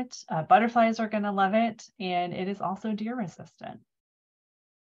love it. Butterflies are going to love it, and it is also deer resistant.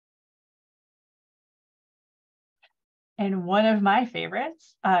 And one of my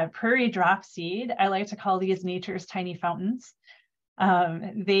favorites, prairie dropseed. I like to call these nature's tiny fountains.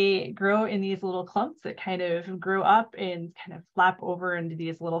 They grow in these little clumps that kind of grow up and kind of flap over into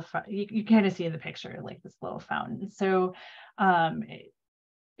these little, you kind of see in the picture, like this little fountain. So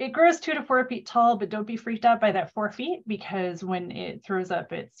it grows 2 to 4 feet tall, but don't be freaked out by that 4 feet, because when it throws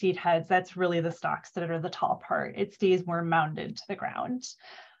up its seed heads, that's really the stalks that are the tall part. It stays more mounded to the ground.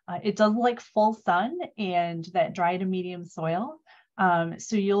 It does like full sun and that dry to medium soil.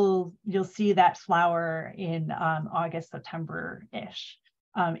 So you'll see that flower in August, September-ish.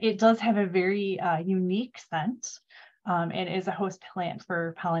 It does have a very unique scent, and is a host plant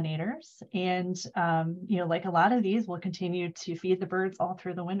for pollinators. And like a lot of these, will continue to feed the birds all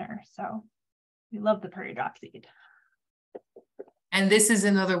through the winter. So we love the prairie dropseed. And this is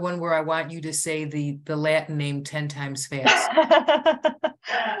another one where I want you to say the Latin name 10 times fast.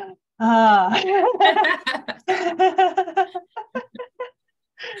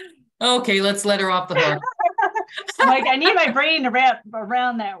 Okay, let's let her off the hook. Like, I need my brain to wrap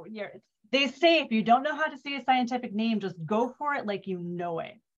around that. They say if you don't know how to say a scientific name, just go for it like you know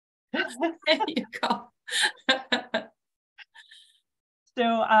it. There you go.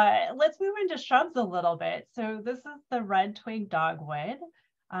 So let's move into shrubs a little bit. So this is the red twig dogwood.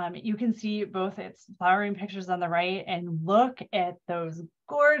 You can see both its flowering pictures on the right, and look at those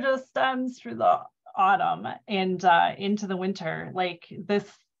gorgeous stems through the autumn and into the winter. Like this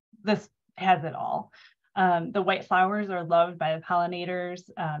has it all. The white flowers are loved by the pollinators.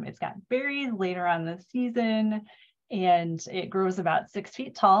 It's got berries later on this season, and it grows about 6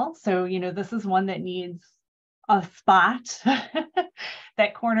 feet tall. So, you know, this is one that needs a spot,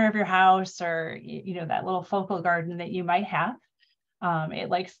 that corner of your house, or, you know, that little focal garden that you might have. It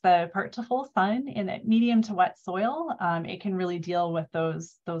likes the part to full sun and that medium to wet soil. It can really deal with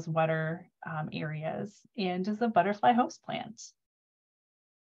those wetter areas, and is a butterfly host plant.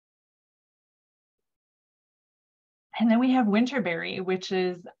 And then we have winterberry, which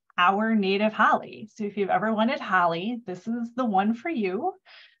is our native holly. So if you've ever wanted holly, this is the one for you.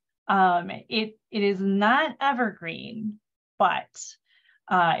 It is not evergreen, but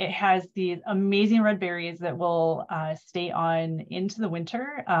it has these amazing red berries that will stay on into the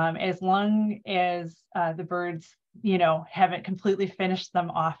winter, as long as the birds, you know, haven't completely finished them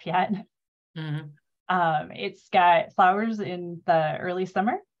off yet. Mm-hmm. It's got flowers in the early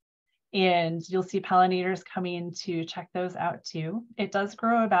summer, and you'll see pollinators coming to check those out too. It does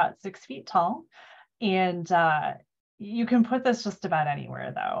grow about 6 feet tall, and you can put this just about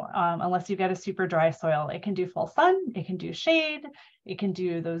anywhere though, unless you've got a super dry soil. It can do full sun, it can do shade, it can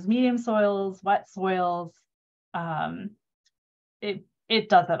do those medium soils, wet soils. It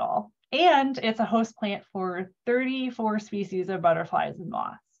does it all. And it's a host plant for 34 species of butterflies and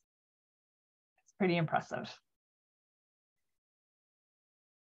moths. It's pretty impressive.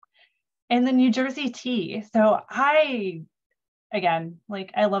 And the New Jersey tea. So again,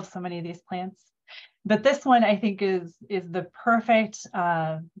 like, I love so many of these plants, but this one I think is the perfect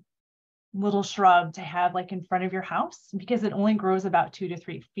little shrub to have like in front of your house, because it only grows about 2 to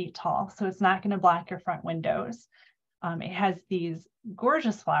 3 feet tall. So it's not going to block your front windows. It has these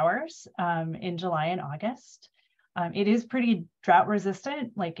gorgeous flowers in July and August. It is pretty drought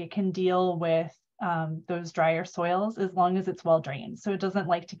resistant. Like, it can deal with those drier soils as long as it's well drained. So it doesn't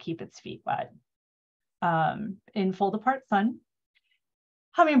like to keep its feet wet. In full to part sun.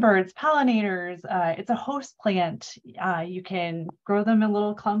 Hummingbirds, pollinators, it's a host plant. You can grow them in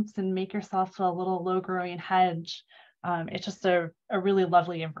little clumps and make yourself a little low growing hedge. It's just a really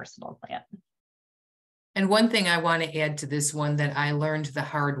lovely and versatile plant. And one thing I want to add to this one that I learned the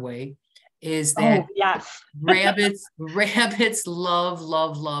hard way is that yes, rabbits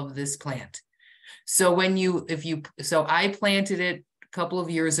love this plant. So so I planted it a couple of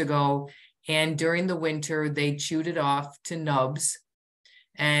years ago, and during the winter they chewed it off to nubs.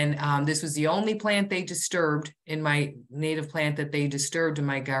 And this was the only plant they disturbed in my native plant that they disturbed in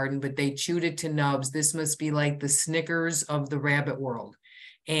my garden, but they chewed it to nubs. This must be like the Snickers of the rabbit world.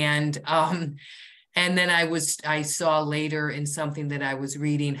 And then I saw later in something that I was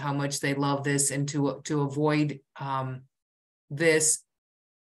reading how much they love this, and to avoid this,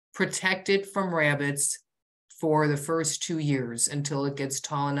 protect it from rabbits for the first 2 years until it gets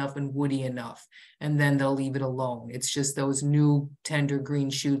tall enough and woody enough, and then they'll leave it alone. It's just those new tender green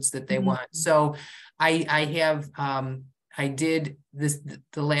shoots that they want. So I did this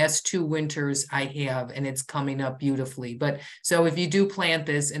the last 2 winters I have, and it's coming up beautifully. But so if you do plant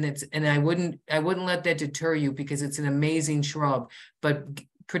this, and I wouldn't let that deter you, because it's an amazing shrub, but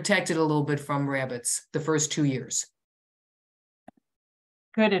protect it a little bit from rabbits the first 2 years.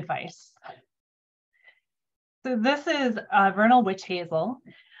 Good advice. So this is vernal witch hazel.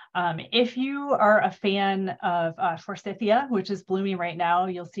 If you are a fan of forsythia, which is blooming right now,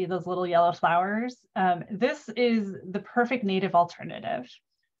 you'll see those little yellow flowers. This is the perfect native alternative.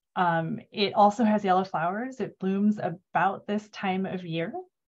 It also has yellow flowers. It blooms about this time of year.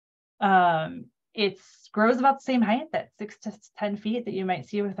 It grows about the same height, that 6 to 10 feet that you might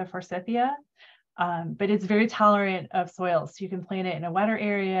see with a forsythia. But it's very tolerant of soils. So you can plant it in a wetter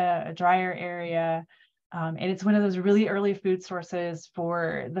area, a drier area. And it's one of those really early food sources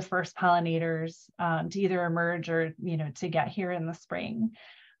for the first pollinators to either emerge or, to get here in the spring.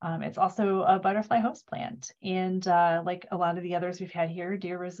 It's also a butterfly host plant, and like a lot of the others we've had here,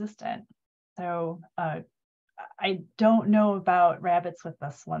 deer resistant. So I don't know about rabbits with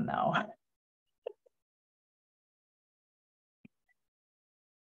this one though.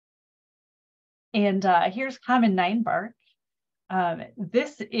 And here's common ninebark.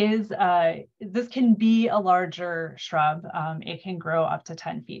 This can be a larger shrub. It can grow up to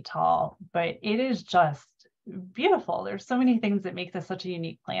 10 feet tall, but it is just beautiful. There's so many things that make this such a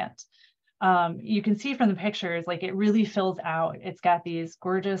unique plant. You can see from the pictures, like it really fills out. It's got these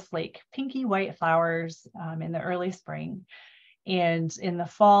gorgeous, like pinky white flowers in the early spring. And in the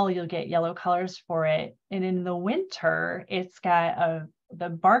fall, you'll get yellow colors for it. And in the winter, it's got the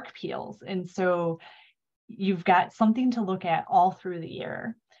bark peels. And so you've got something to look at all through the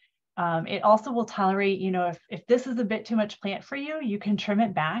year. It also will tolerate, if this is a bit too much plant for you, you can trim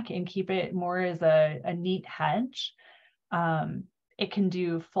it back and keep it more as a neat hedge. It can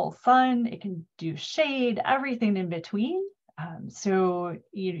do full sun, it can do shade, everything in between. So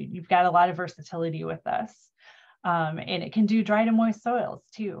you've got a lot of versatility with this. And it can do dry to moist soils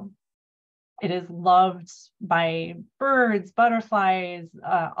too. It is loved by birds, butterflies,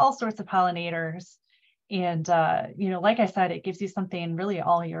 all sorts of pollinators. And, like I said, it gives you something really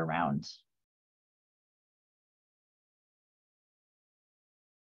all year round.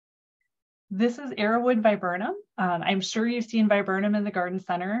 This is arrowwood viburnum. I'm sure you've seen viburnum in the garden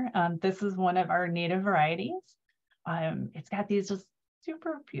center. This is one of our native varieties. It's got these just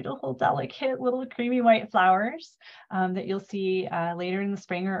super beautiful, delicate little creamy white flowers that you'll see later in the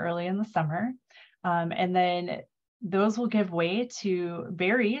spring or early in the summer. And then those will give way to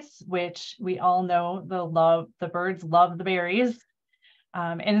berries, which we all know the birds love the berries.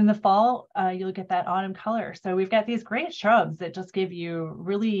 And in the fall, you'll get that autumn color. So we've got these great shrubs that just give you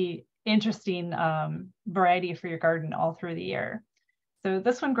really interesting variety for your garden all through the year. So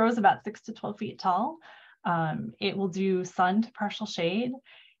this one grows about 6 to 12 feet tall. It will do sun to partial shade.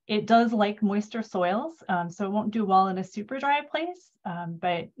 It does like moister soils, so it won't do well in a super dry place,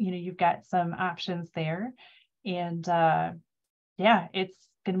 but you've got some options there. And yeah, it's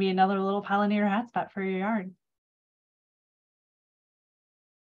going to be another little pollinator hotspot for your yard.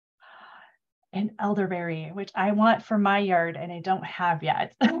 An elderberry, which I want for my yard and I don't have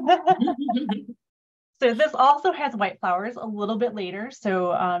yet. So this also has white flowers a little bit later,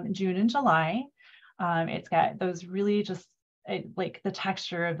 so June and July. It's got those really just like the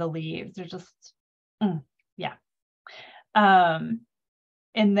texture of the leaves. They're just, yeah.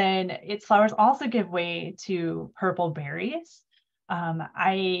 And then its flowers also give way to purple berries.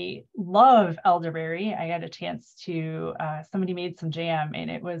 I love elderberry. I got a chance to, somebody made some jam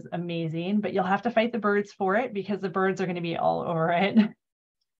and it was amazing, but you'll have to fight the birds for it because the birds are going to be all over it.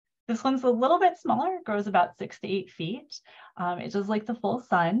 This one's a little bit smaller, grows about 6 to 8 feet. It does like the full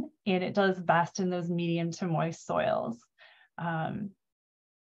sun and it does best in those medium to moist soils.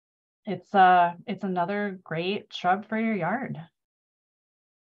 It's another great shrub for your yard.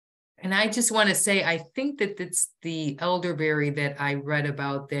 And I just want to say, I think that it's the elderberry that I read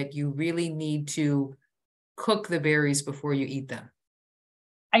about that you really need to cook the berries before you eat them.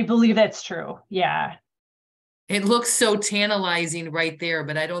 I believe that's true. Yeah. It looks so tantalizing right there,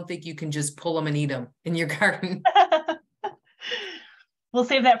 but I don't think you can just pull them and eat them in your garden. We'll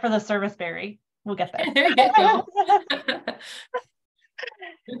save that for the service berry. We'll get there. There you go.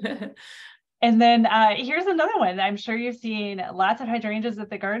 And then here's another one. I'm sure you've seen lots of hydrangeas at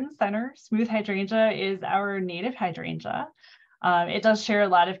the garden center. Smooth hydrangea is our native hydrangea. It does share a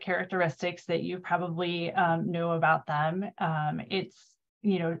lot of characteristics that you probably know about them. It's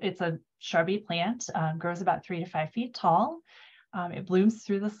a shrubby plant, grows about 3 to 5 feet tall. It blooms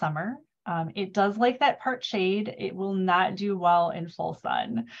through the summer. It does like that part shade. It will not do well in full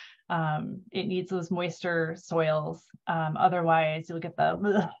sun. It needs those moister soils. Otherwise, you'll get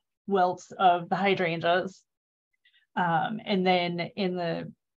the wilts of the hydrangeas. And then in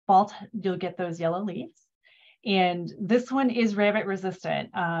the fall, you'll get those yellow leaves. And this one is rabbit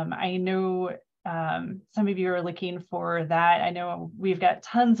resistant. I know some of you are looking for that. I know we've got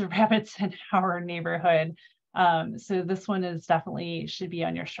tons of rabbits in our neighborhood. So this one is definitely should be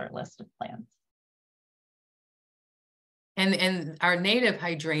on your short list of plants. And our native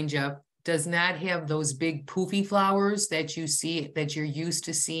hydrangea does not have those big poofy flowers that you see, that you're used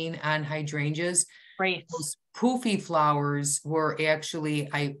to seeing on hydrangeas. Right. Those poofy flowers were actually,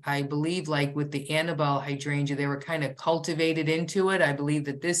 I believe, like with the Annabelle hydrangea, they were kind of cultivated into it. I believe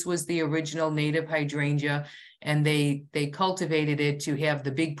that this was the original native hydrangea, and they cultivated it to have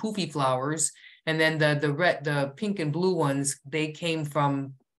the big poofy flowers. And then the pink and blue ones, they came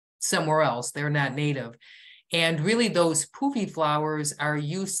from somewhere else. They're not native. And really, those poofy flowers are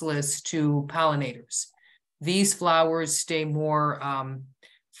useless to pollinators. These flowers stay more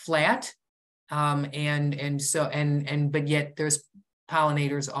flat, but yet there's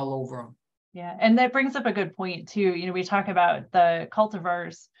pollinators all over them. Yeah, and that brings up a good point too. We talk about the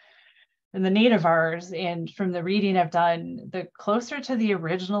cultivars and the nativars. And from the reading I've done, the closer to the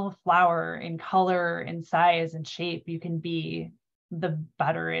original flower in color and size and shape you can be, the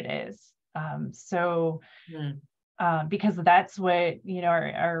better it is. Because that's what,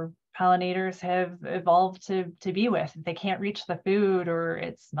 our pollinators have evolved to be with. If they can't reach the food or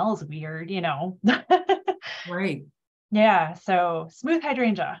it smells weird, Right. Yeah. So smooth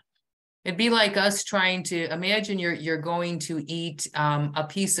hydrangea. It'd be like us trying to imagine you're going to eat a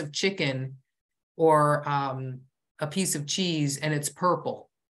piece of chicken or a piece of cheese and it's purple.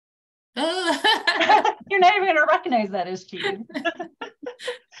 You're not even going to recognize that as cheese.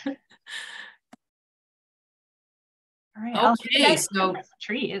 All right. Okay, so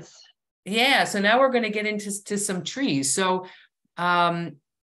trees. Yeah, so now we're going to get into some trees. So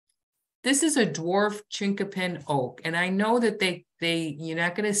this is a dwarf chinkapin oak, and I know that you're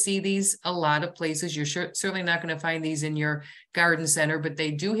not going to see these a lot of places. You're certainly not going to find these in your garden center, but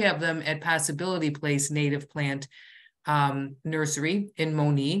they do have them at Possibility Place Native Plant Nursery in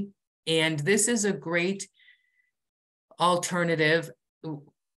Moni. And this is a great alternative.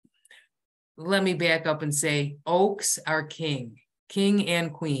 Let me back up and say oaks are king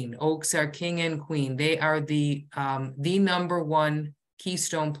and queen. Oaks are king and queen. They are the #1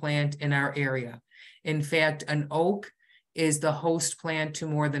 keystone plant in our area. In fact, an oak is the host plant to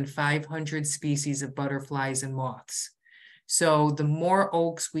more than 500 species of butterflies and moths. So the more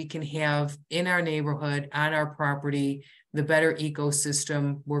oaks we can have in our neighborhood, on our property, the better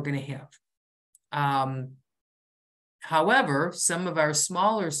ecosystem we're going to have. However, some of our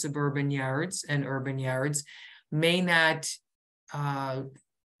smaller suburban yards and urban yards may not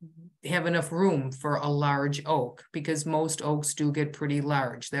have enough room for a large oak, because most oaks do get pretty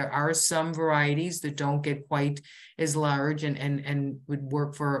large. There are some varieties that don't get quite as large and would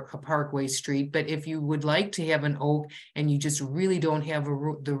work for a parkway street. But if you would like to have an oak and you just really don't have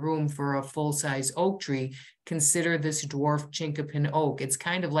the room for a full-size oak tree, consider this dwarf chinkapin oak. It's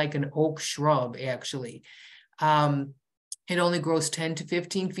kind of like an oak shrub, actually. It only grows 10 to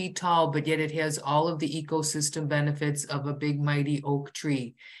 15 feet tall, but yet it has all of the ecosystem benefits of a big, mighty oak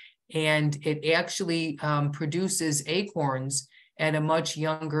tree. And it actually produces acorns at a much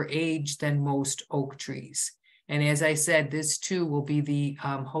younger age than most oak trees. And as I said, this too will be the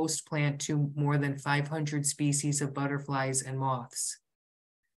host plant to more than 500 species of butterflies and moths.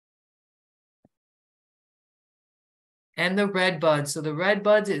 And the red buds. So the red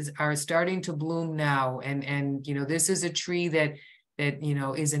buds are starting to bloom now. And this is a tree that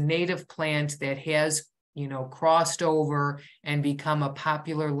is a native plant that has, crossed over and become a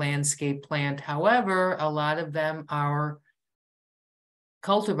popular landscape plant. However, a lot of them are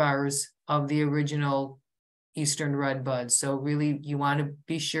cultivars of the original Eastern red buds. So really, you want to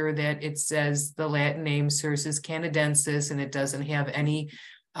be sure that it says the Latin name Cercis canadensis, and it doesn't have any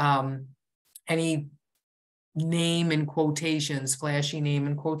name in quotations, flashy name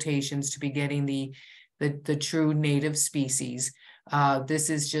in quotations, to be getting the true native species. This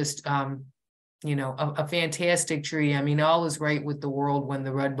is just a fantastic tree. I mean, all is right with the world when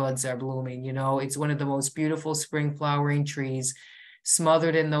the red buds are blooming. It's one of the most beautiful spring flowering trees,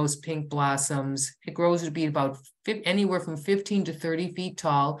 smothered in those pink blossoms. It grows to be about anywhere from 15 to 30 feet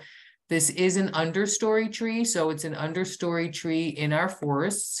tall. This is an understory tree, so it's an understory tree in our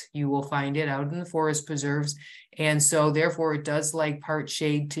forests. You will find it out in the forest preserves, and so therefore it does like part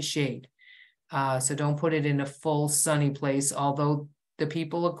shade to shade. So don't put it in a full sunny place, although the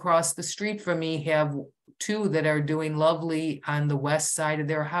people across the street from me have two that are doing lovely on the west side of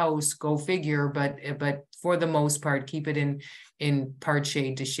their house. Go figure, but for the most part, keep it in part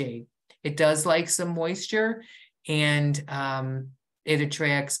shade to shade. It does like some moisture, and it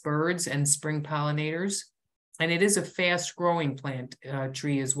attracts birds and spring pollinators, and it is a fast growing plant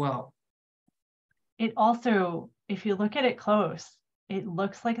tree as well. It also, if you look at it close, it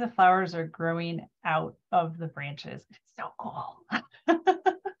looks like the flowers are growing out of the branches. It's so cool.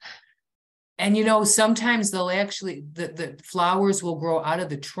 And sometimes they'll actually, the flowers will grow out of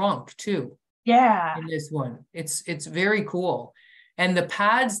the trunk too. Yeah. In this one, it's very cool. And the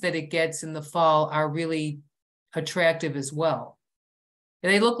pods that it gets in the fall are really attractive as well.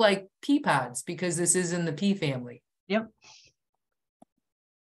 They look like pea pods because this is in the pea family. Yep.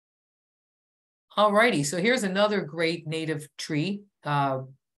 All righty. So here's another great native tree,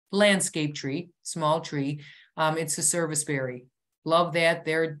 landscape tree, small tree. It's a serviceberry. Love that.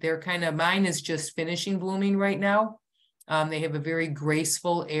 They're kind of, mine is just finishing blooming right now. They have a very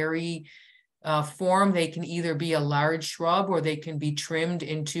graceful, airy form. They can either be a large shrub or they can be trimmed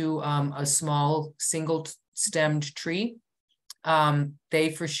into a small single stemmed tree. They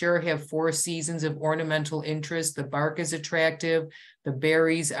for sure have 4 seasons of ornamental interest. The bark is attractive. The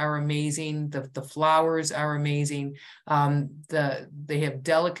berries are amazing. The flowers are amazing. They have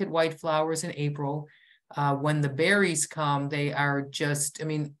delicate white flowers in April. When the berries come, they are just, I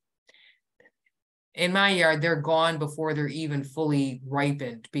mean, in my yard, they're gone before they're even fully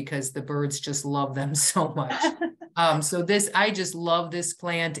ripened because the birds just love them so much. So I just love this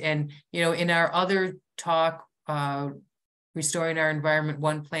plant. And, you know, in our other talk, Restoring Our Environment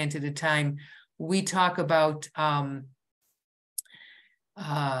One Plant at a Time, we talk about,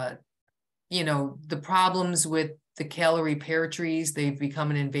 you know, the problems with the calorie pear trees. They've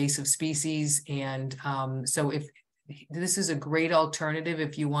become an invasive species. And so this is a great alternative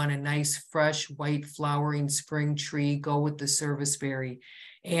if you want a nice, fresh, white flowering spring tree, go with the serviceberry.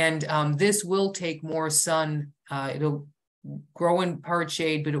 And this will take more sun. It'll grow in part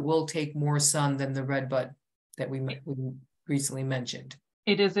shade, but it will take more sun than the redbud that we recently mentioned.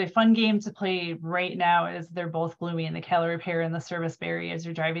 It is a fun game to play right now as they're both blooming, the calorie pear and the serviceberry, as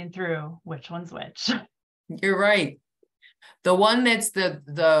you're driving through. Which one's which? You're right. The one that's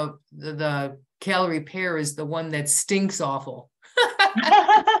the calorie pear is the one that stinks awful.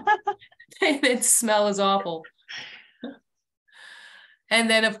 Its smell is awful. And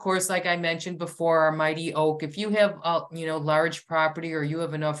then, of course, like I mentioned before, our mighty oak. If you have you know, large property or you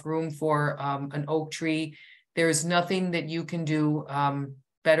have enough room for an oak tree, there's nothing that you can do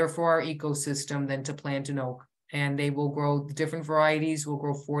better for our ecosystem than to plant an oak. And they will grow, different varieties will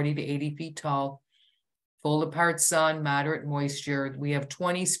grow 40 to 80 feet tall, full apart sun, moderate moisture. We have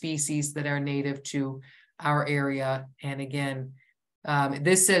 20 species that are native to our area. And again,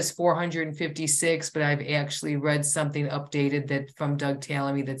 this says 456, but I've actually read something updated that from Doug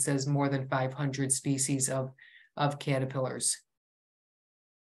Tallamy that says more than 500 species of caterpillars.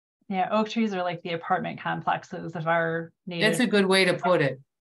 Yeah, oak trees are like the apartment complexes of our native. That's a good way to put it.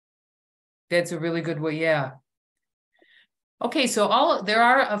 That's a really good way, yeah. Okay, so there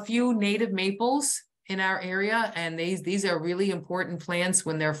are a few native maples in our area, and these are really important plants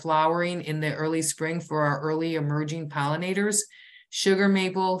when they're flowering in the early spring for our early emerging pollinators. Sugar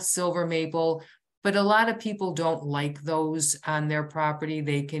maple, silver maple, but a lot of people don't like those on their property.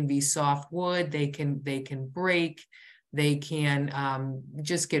 They can be soft wood, they can break, they can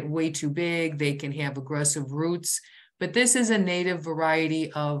just get way too big, they can have aggressive roots. But this is a native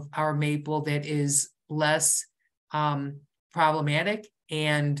variety of our maple that is less problematic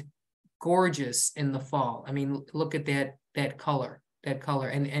and gorgeous in the fall. I mean, look at that color,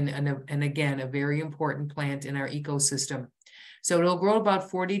 and again, a very important plant in our ecosystem. So it'll grow about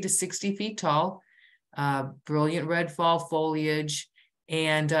 40 to 60 feet tall, brilliant red fall foliage,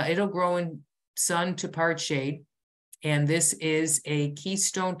 and it'll grow in sun to part shade. And this is a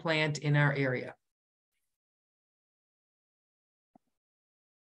keystone plant in our area.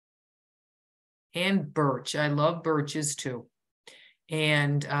 And birch, I love birches too.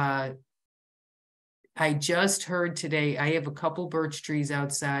 And I just heard today, I have a couple birch trees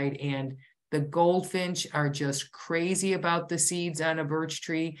outside, and the goldfinch are just crazy about the seeds on a birch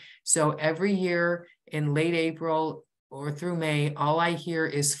tree. So every year in late April or through May, all I hear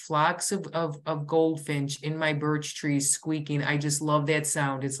is flocks of goldfinch in my birch trees squeaking. I just love that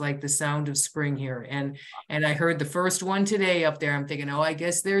sound. It's like the sound of spring here. And I heard the first one today up there. I'm thinking, oh, I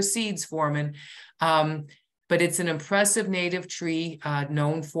guess there's seeds forming. But it's an impressive native tree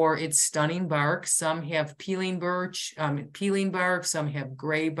known for its stunning bark. Some have peeling bark, some have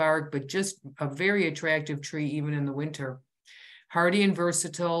gray bark, but just a very attractive tree even in the winter. Hardy and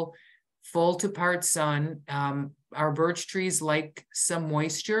versatile, full to part sun. Our birch trees like some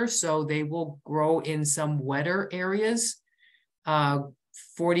moisture, so they will grow in some wetter areas.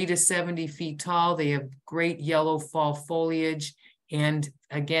 40 to 70 feet tall. They have great yellow fall foliage. And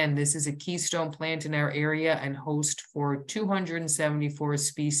again, this is a keystone plant in our area and host for 274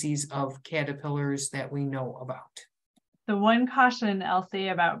 species of caterpillars that we know about. The one caution I'll say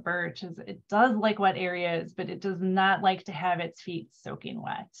about birch is it does like wet areas, but it does not like to have its feet soaking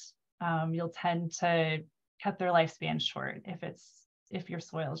wet. You'll tend to cut their lifespan short if your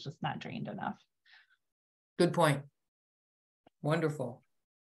soil is just not drained enough. Good point. Wonderful.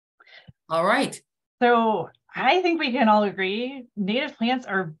 All right. So I think we can all agree native plants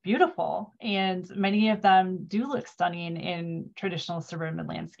are beautiful, and many of them do look stunning in traditional suburban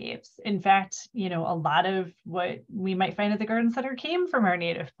landscapes. In fact, you know, a lot of what we might find at the garden center came from our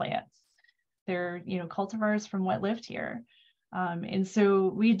native plants. They're, you know, cultivars from what lived here. And so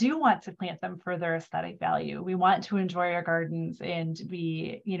we do want to plant them for their aesthetic value. We want to enjoy our gardens and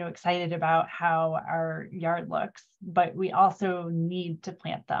be, you know, excited about how our yard looks, but we also need to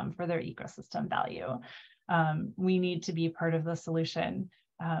plant them for their ecosystem value. We need to be part of the solution,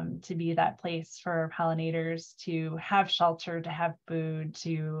 to be that place for pollinators to have shelter, to have food,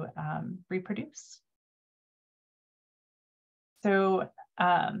 to reproduce. So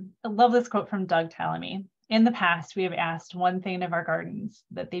I love this quote from Doug Tallamy. In the past, we have asked one thing of our gardens,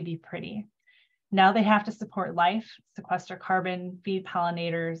 that they be pretty. Now they have to support life, sequester carbon, feed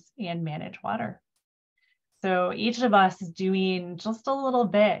pollinators, and manage water. So each of us doing just a little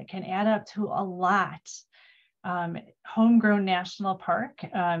bit can add up to a lot. Homegrown National Park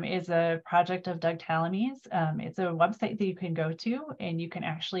is a project of Doug Tallamy's. It's a website that you can go to, and you can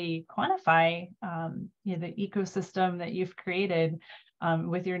actually quantify the ecosystem that you've created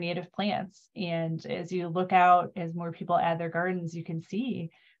with your native plants. And as you look out, as more people add their gardens, you can see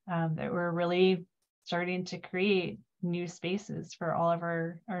that we're really starting to create new spaces for all of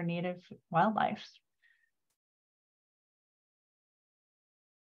our native wildlife.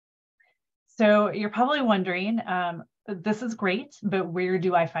 So you're probably wondering, this is great, but where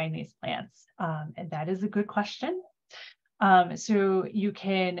do I find these plants? And that is a good question. So you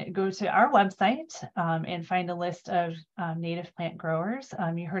can go to our website and find a list of native plant growers.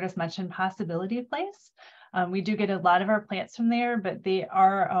 You heard us mention Possibility Place. We do get a lot of our plants from there, but they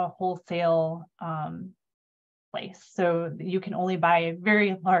are a wholesale place. So you can only buy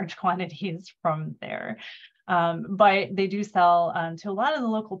very large quantities from there. But they do sell to a lot of the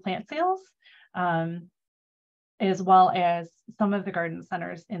local plant sales, as well as some of the garden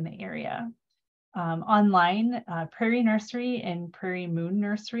centers in the area. Online, Prairie Nursery and Prairie Moon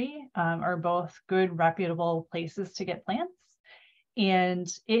Nursery are both good, reputable places to get plants. And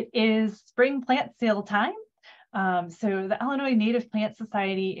it is spring plant sale time. So the Illinois Native Plant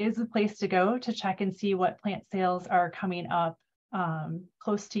Society is a place to go to check and see what plant sales are coming up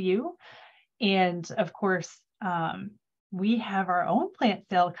close to you. And of course, we have our own plant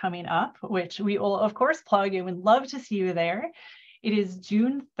sale coming up, which we will, of course, plug and would love to see you there. It is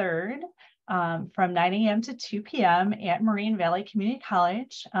June 3rd from 9 a.m. to 2 p.m. at Moraine Valley Community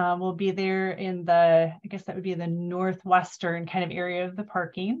College. We'll be there in the, I guess that would be the northwestern kind of area of the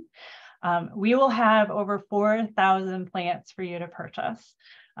parking. We will have over 4,000 plants for you to purchase.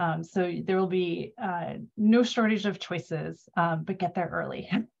 So there will be no shortage of choices, but get there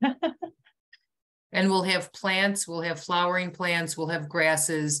early. And we'll have plants, we'll have flowering plants, we'll have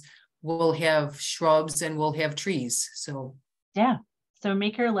grasses, we'll have shrubs, and we'll have trees. So yeah, so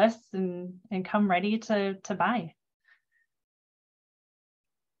make your lists and come ready to buy.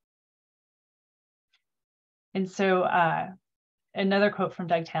 And so another quote from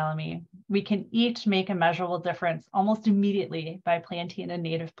Doug Tallamy: we can each make a measurable difference almost immediately by planting a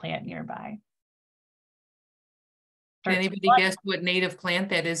native plant nearby. Can anybody guess what native plant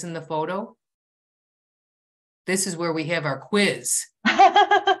that is in the photo? This is where we have our quiz.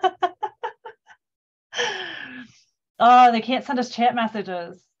 Oh, they can't send us chat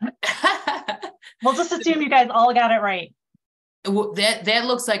messages. We'll just assume you guys all got it right. That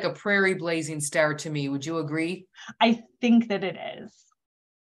looks like a prairie blazing star to me. Would you agree? I think that it is.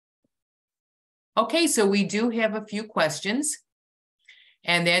 Okay, so we do have a few questions,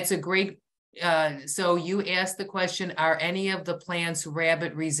 and that's a great, so you asked the question, are any of the plants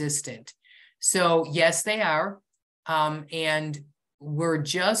rabbit resistant? So yes, they are. And we're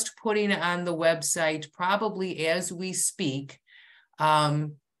just putting on the website, probably as we speak, a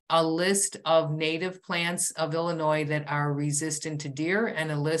list of native plants of Illinois that are resistant to deer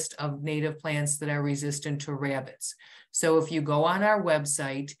and a list of native plants that are resistant to rabbits. So if you go on our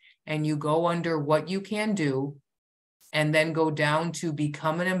website and you go under what you can do, and then go down to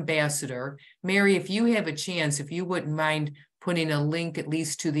become an ambassador, Mary, if you have a chance, if you wouldn't mind putting a link at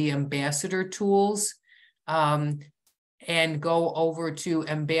least to the ambassador tools, and go over to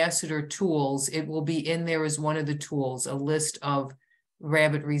ambassador tools, it will be in there as one of the tools, a list of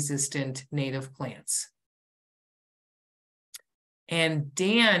rabbit resistant native plants. And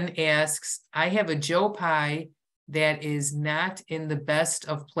Dan asks, I have a Joe Pye that is not in the best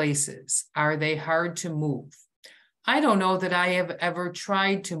of places. Are they hard to move? I don't know that I have ever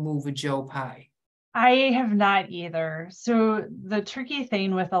tried to move a Joe Pye. I have not either. So the tricky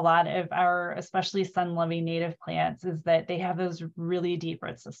thing with a lot of our, especially sun-loving native plants, is that they have those really deep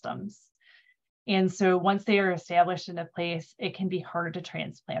root systems. And so once they are established in a place, it can be hard to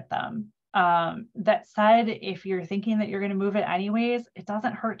transplant them. That said, if you're thinking that you're going to move it anyways, it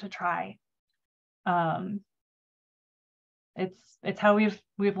doesn't hurt to try. It's how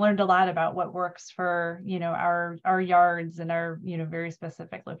we've learned a lot about what works for, you know, our yards and our, you know, very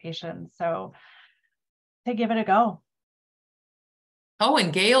specific locations. So to give it a go. Oh,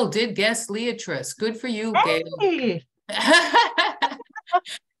 and Gail did guess Leatrice. Good for you, hey! Gail.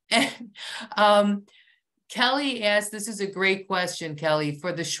 And, Kelly asked, this is a great question, Kelly.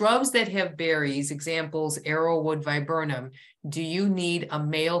 For the shrubs that have berries, examples, arrowwood, viburnum, do you need a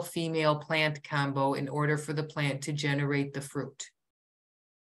male-female plant combo in order for the plant to generate the fruit?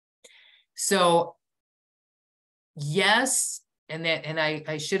 So yes, and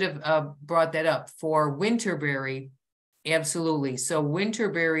I should have brought that up. For winterberry, absolutely. So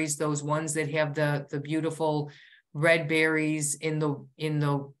winterberries, those ones that have the beautiful red berries in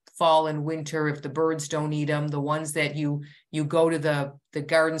the fall and winter, if the birds don't eat them, the ones that you go to the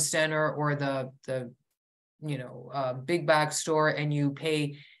garden center or the big box store and you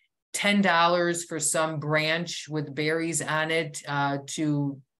pay $10 for some branch with berries on it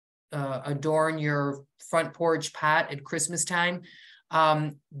to adorn your front porch pot at Christmas time.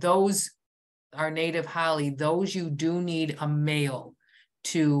 Those are native holly. Those you do need a male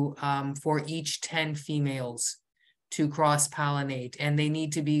to for each 10 females to cross-pollinate, and they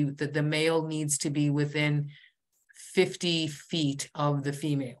need to be, the male needs to be within 50 feet of the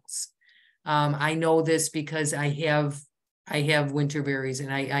females. I know this because I have winterberries,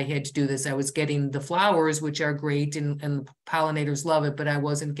 and I had to do this. I was getting the flowers, which are great, and the pollinators love it, but I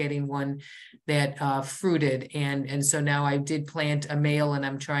wasn't getting one that fruited, and so now I did plant a male, and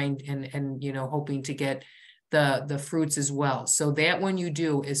I'm trying and hoping to get the fruits as well. So that one you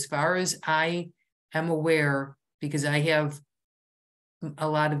do, as far as I am aware, because I have a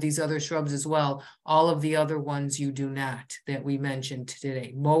lot of these other shrubs as well, all of the other ones you do not, that we mentioned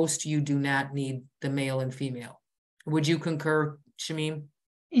today. Most you do not need the male and female. Would you concur, Shamim?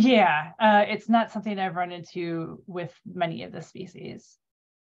 Yeah, it's not something I've run into with many of the species.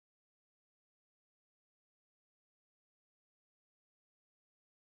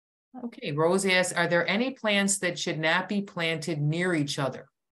 Okay, Rose asks, are there any plants that should not be planted near each other?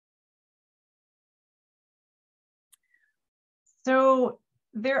 So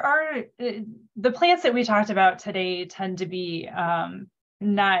there are, the plants that we talked about today tend to be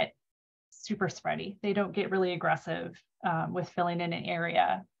not super spready. They don't get really aggressive with filling in an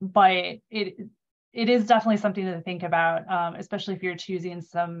area, but it is definitely something to think about, especially if you're choosing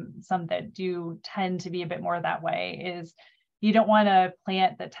some that do tend to be a bit more that way. Is you don't want a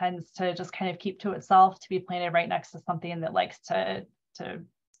plant that tends to just kind of keep to itself to be planted right next to something that likes to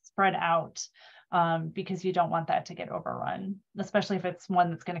spread out, because you don't want that to get overrun, especially if it's one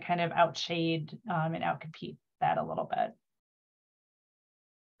that's going to kind of outshade and outcompete that a little bit.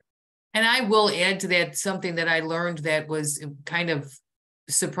 And I will add to that something that I learned that was kind of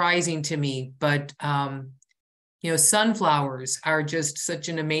surprising to me, but sunflowers are just such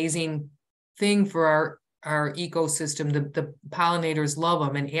an amazing thing for our ecosystem. The pollinators love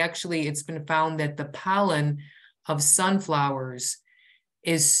them, and actually it's been found that the pollen of sunflowers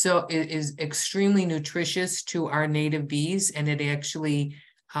is extremely nutritious to our native bees, and it actually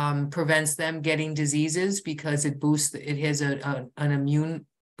prevents them getting diseases because it has an immune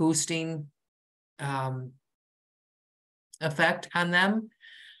boosting effect on them,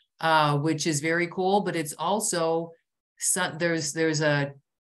 which is very cool. But it's also there's a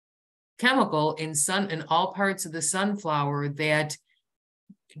chemical in all parts of the sunflower that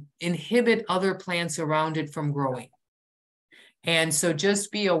inhibit other plants around it from growing. And so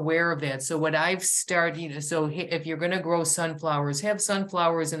just be aware of that. So what I've started, so if you're going to grow sunflowers, have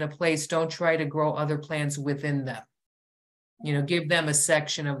sunflowers in a place, don't try to grow other plants within them. Give them a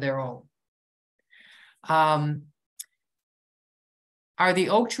section of their own. Are the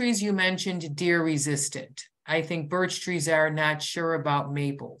oak trees you mentioned deer resistant? I think birch trees are, not sure about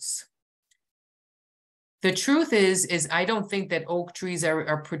maples. The truth is I don't think that oak trees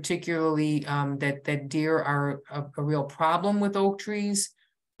are particularly, that deer are a real problem with oak trees,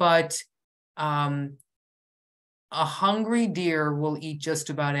 but a hungry deer will eat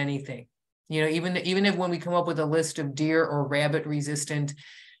just about anything. Even if when we come up with a list of deer or rabbit resistant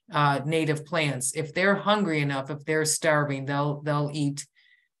native plants, if they're hungry enough, if they're starving, they'll eat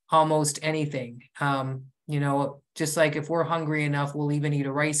almost anything. Just like if we're hungry enough, we'll even eat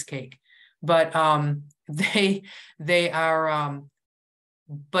a rice cake. But they are,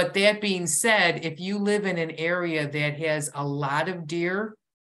 but that being said, if you live in an area that has a lot of deer,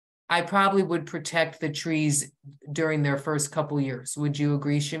 I probably would protect the trees during their first couple years. Would you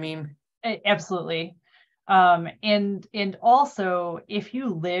agree, Shamim? Absolutely. And also, if you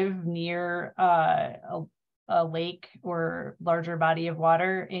live near a lake or larger body of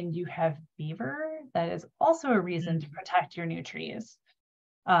water and you have beaver, that is also a reason to protect your new trees,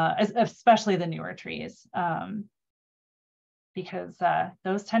 especially the newer trees, because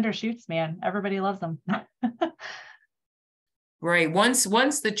those tender shoots, man, everybody loves them. Right. Once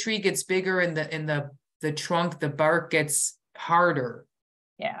the tree gets bigger and the trunk, the bark gets harder.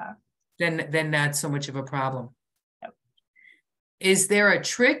 Yeah. then not so much of a problem. Yep. Is there a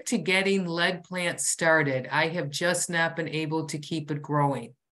trick to getting lead plants started? I have just not been able to keep it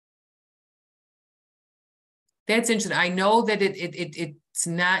growing. That's interesting. I know that it's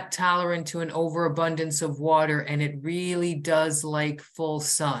not tolerant to an overabundance of water, and it really does like full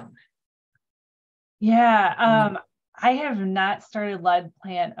sun. Yeah, I have not started lead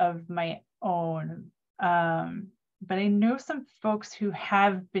plant of my own, but I know some folks who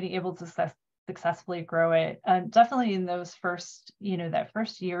have been able to successfully grow it. Definitely in those first, that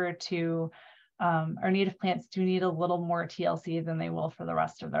first year or two, our native plants do need a little more TLC than they will for the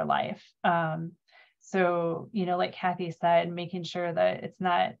rest of their life. So, like Kathy said, making sure that it's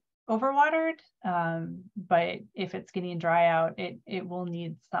not overwatered, but if it's getting dry out, it will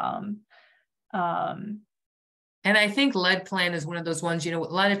need some. And I think lead plant is one of those ones, a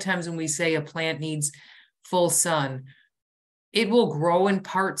lot of times when we say a plant needs full sun, it will grow in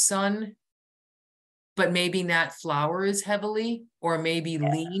part sun, but maybe not flower as heavily, or maybe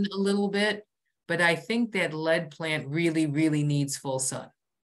lean a little bit. But I think that lead plant really, really needs full sun.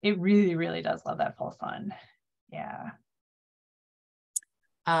 It really, really does love that full sun. Yeah.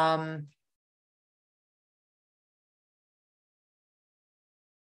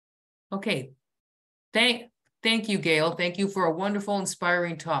 Okay. Thank you, Gail. Thank you for a wonderful,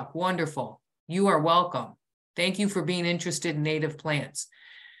 inspiring talk. Wonderful. You are welcome. Thank you for being interested in native plants.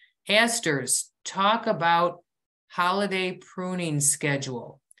 Asters, talk about holiday pruning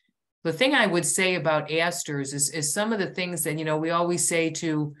schedule. The thing I would say about asters is some of the things that, we always say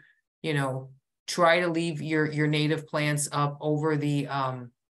to, try to leave your native plants up over the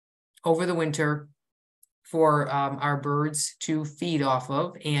winter for our birds to feed off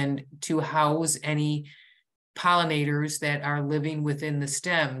of and to house any pollinators that are living within the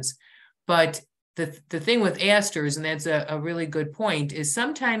stems. But the thing with asters, and that's a really good point, is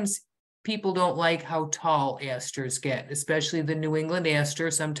sometimes people don't like how tall asters get, especially the New England aster.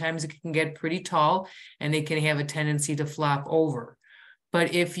 Sometimes it can get pretty tall and they can have a tendency to flop over.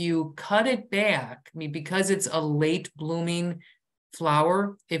 But if you cut it back, because it's a late blooming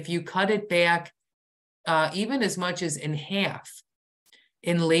flower, if you cut it back even as much as in half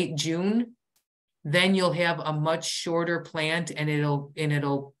in late June, then you'll have a much shorter plant, and it'll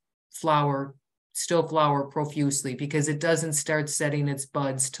still flower profusely, because it doesn't start setting its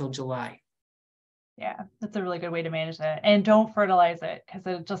buds till July. Yeah, that's a really good way to manage that. And don't fertilize it, because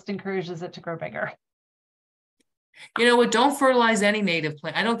it just encourages it to grow bigger. You know what? Don't fertilize any native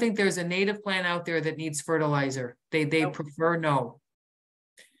plant. I don't think there's a native plant out there that needs fertilizer. They nope. prefer no.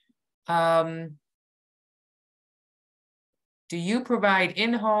 Do you provide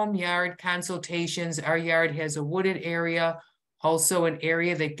in-home yard consultations? Our yard has a wooded area, also an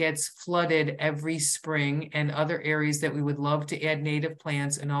area that gets flooded every spring, and other areas that we would love to add native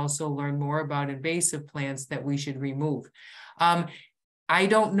plants, and also learn more about invasive plants that we should remove. I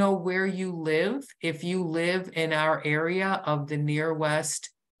don't know where you live. If you live in our area of the near west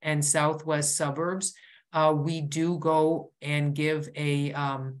and southwest suburbs, we do go and give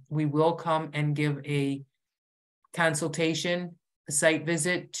we will come and give a consultation, a site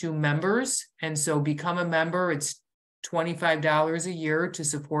visit to members. And so become a member. It's $25 a year to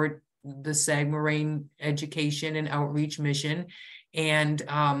support the Sag Moraine education and outreach mission. And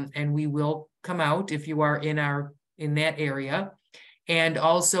we will come out if you are in that area. And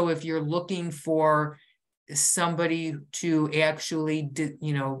also, if you're looking for somebody to actually,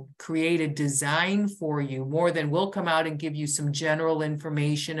 create a design for you, we'll come out and give you some general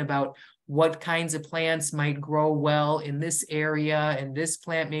information about what kinds of plants might grow well in this area, and this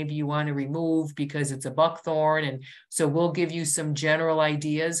plant maybe you want to remove because it's a buckthorn. And so we'll give you some general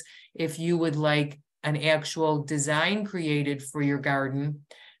ideas. If you would like an actual design created for your garden,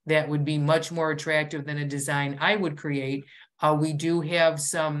 that would be much more attractive than a design I would create. We do have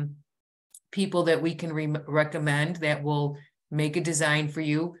some people that we can recommend that will make a design for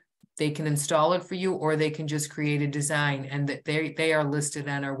you. They can install it for you, or they can just create a design, and that they are listed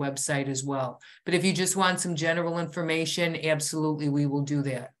on our website as well. But if you just want some general information, absolutely, we will do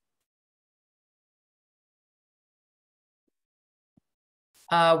that.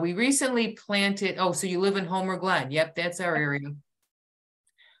 We recently planted, so you live in Homer Glen. Yep, that's our area.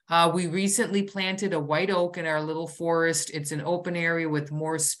 We recently planted a white oak in our little forest. It's an open area with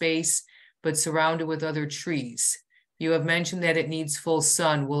more space, but surrounded with other trees. You have mentioned that it needs full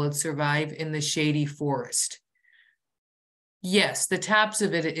sun. Will it survive in the shady forest? Yes, the tops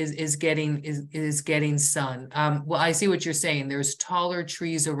of it is getting sun. Well, I see what you're saying. There's taller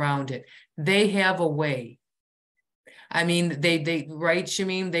trees around it. They have a way. I mean, they right,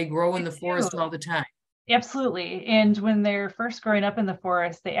 Shamim? They grow in the forest all the time. Absolutely. And when they're first growing up in the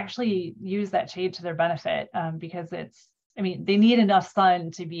forest, they actually use that shade to their benefit, because they need enough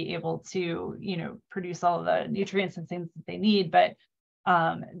sun to be able to, produce all of the nutrients and things that they need. But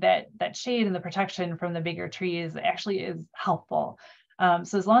that shade and the protection from the bigger trees actually is helpful.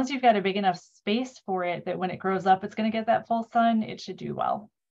 So as long as you've got a big enough space for it, that when it grows up, it's going to get that full sun, it should do well.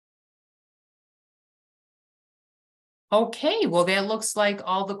 Okay, well, that looks like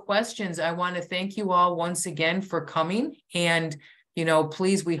all the questions. I want to thank you all once again for coming. And,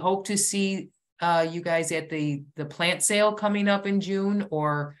 please, we hope to see you guys at the plant sale coming up in June,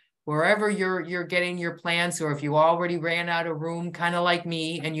 or wherever you're getting your plants, or if you already ran out of room, kind of like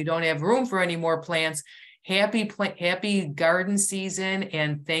me, and you don't have room for any more plants. Happy garden season,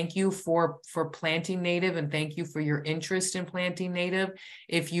 and thank you for planting native, and thank you for your interest in planting native.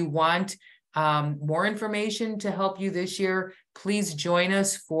 If you want more information to help you this year, please join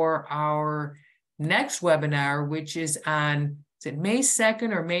us for our next webinar, which is on, is it May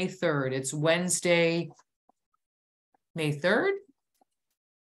 2nd or May 3rd? It's Wednesday, May 3rd?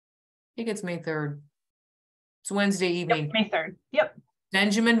 I think it's May 3rd. It's Wednesday evening. Yep, May 3rd. Yep.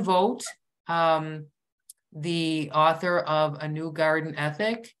 Benjamin Vogt, the author of A New Garden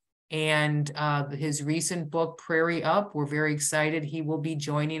Ethic, and his recent book, Prairie Up. We're very excited. He will be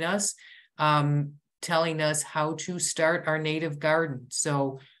joining us, telling us how to start our native garden.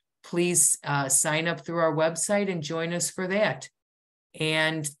 So please sign up through our website and join us for that.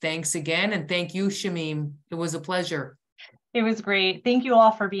 And thanks again. And thank you, Shamim. It was a pleasure. It was great. Thank you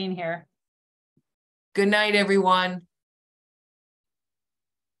all for being here. Good night, everyone.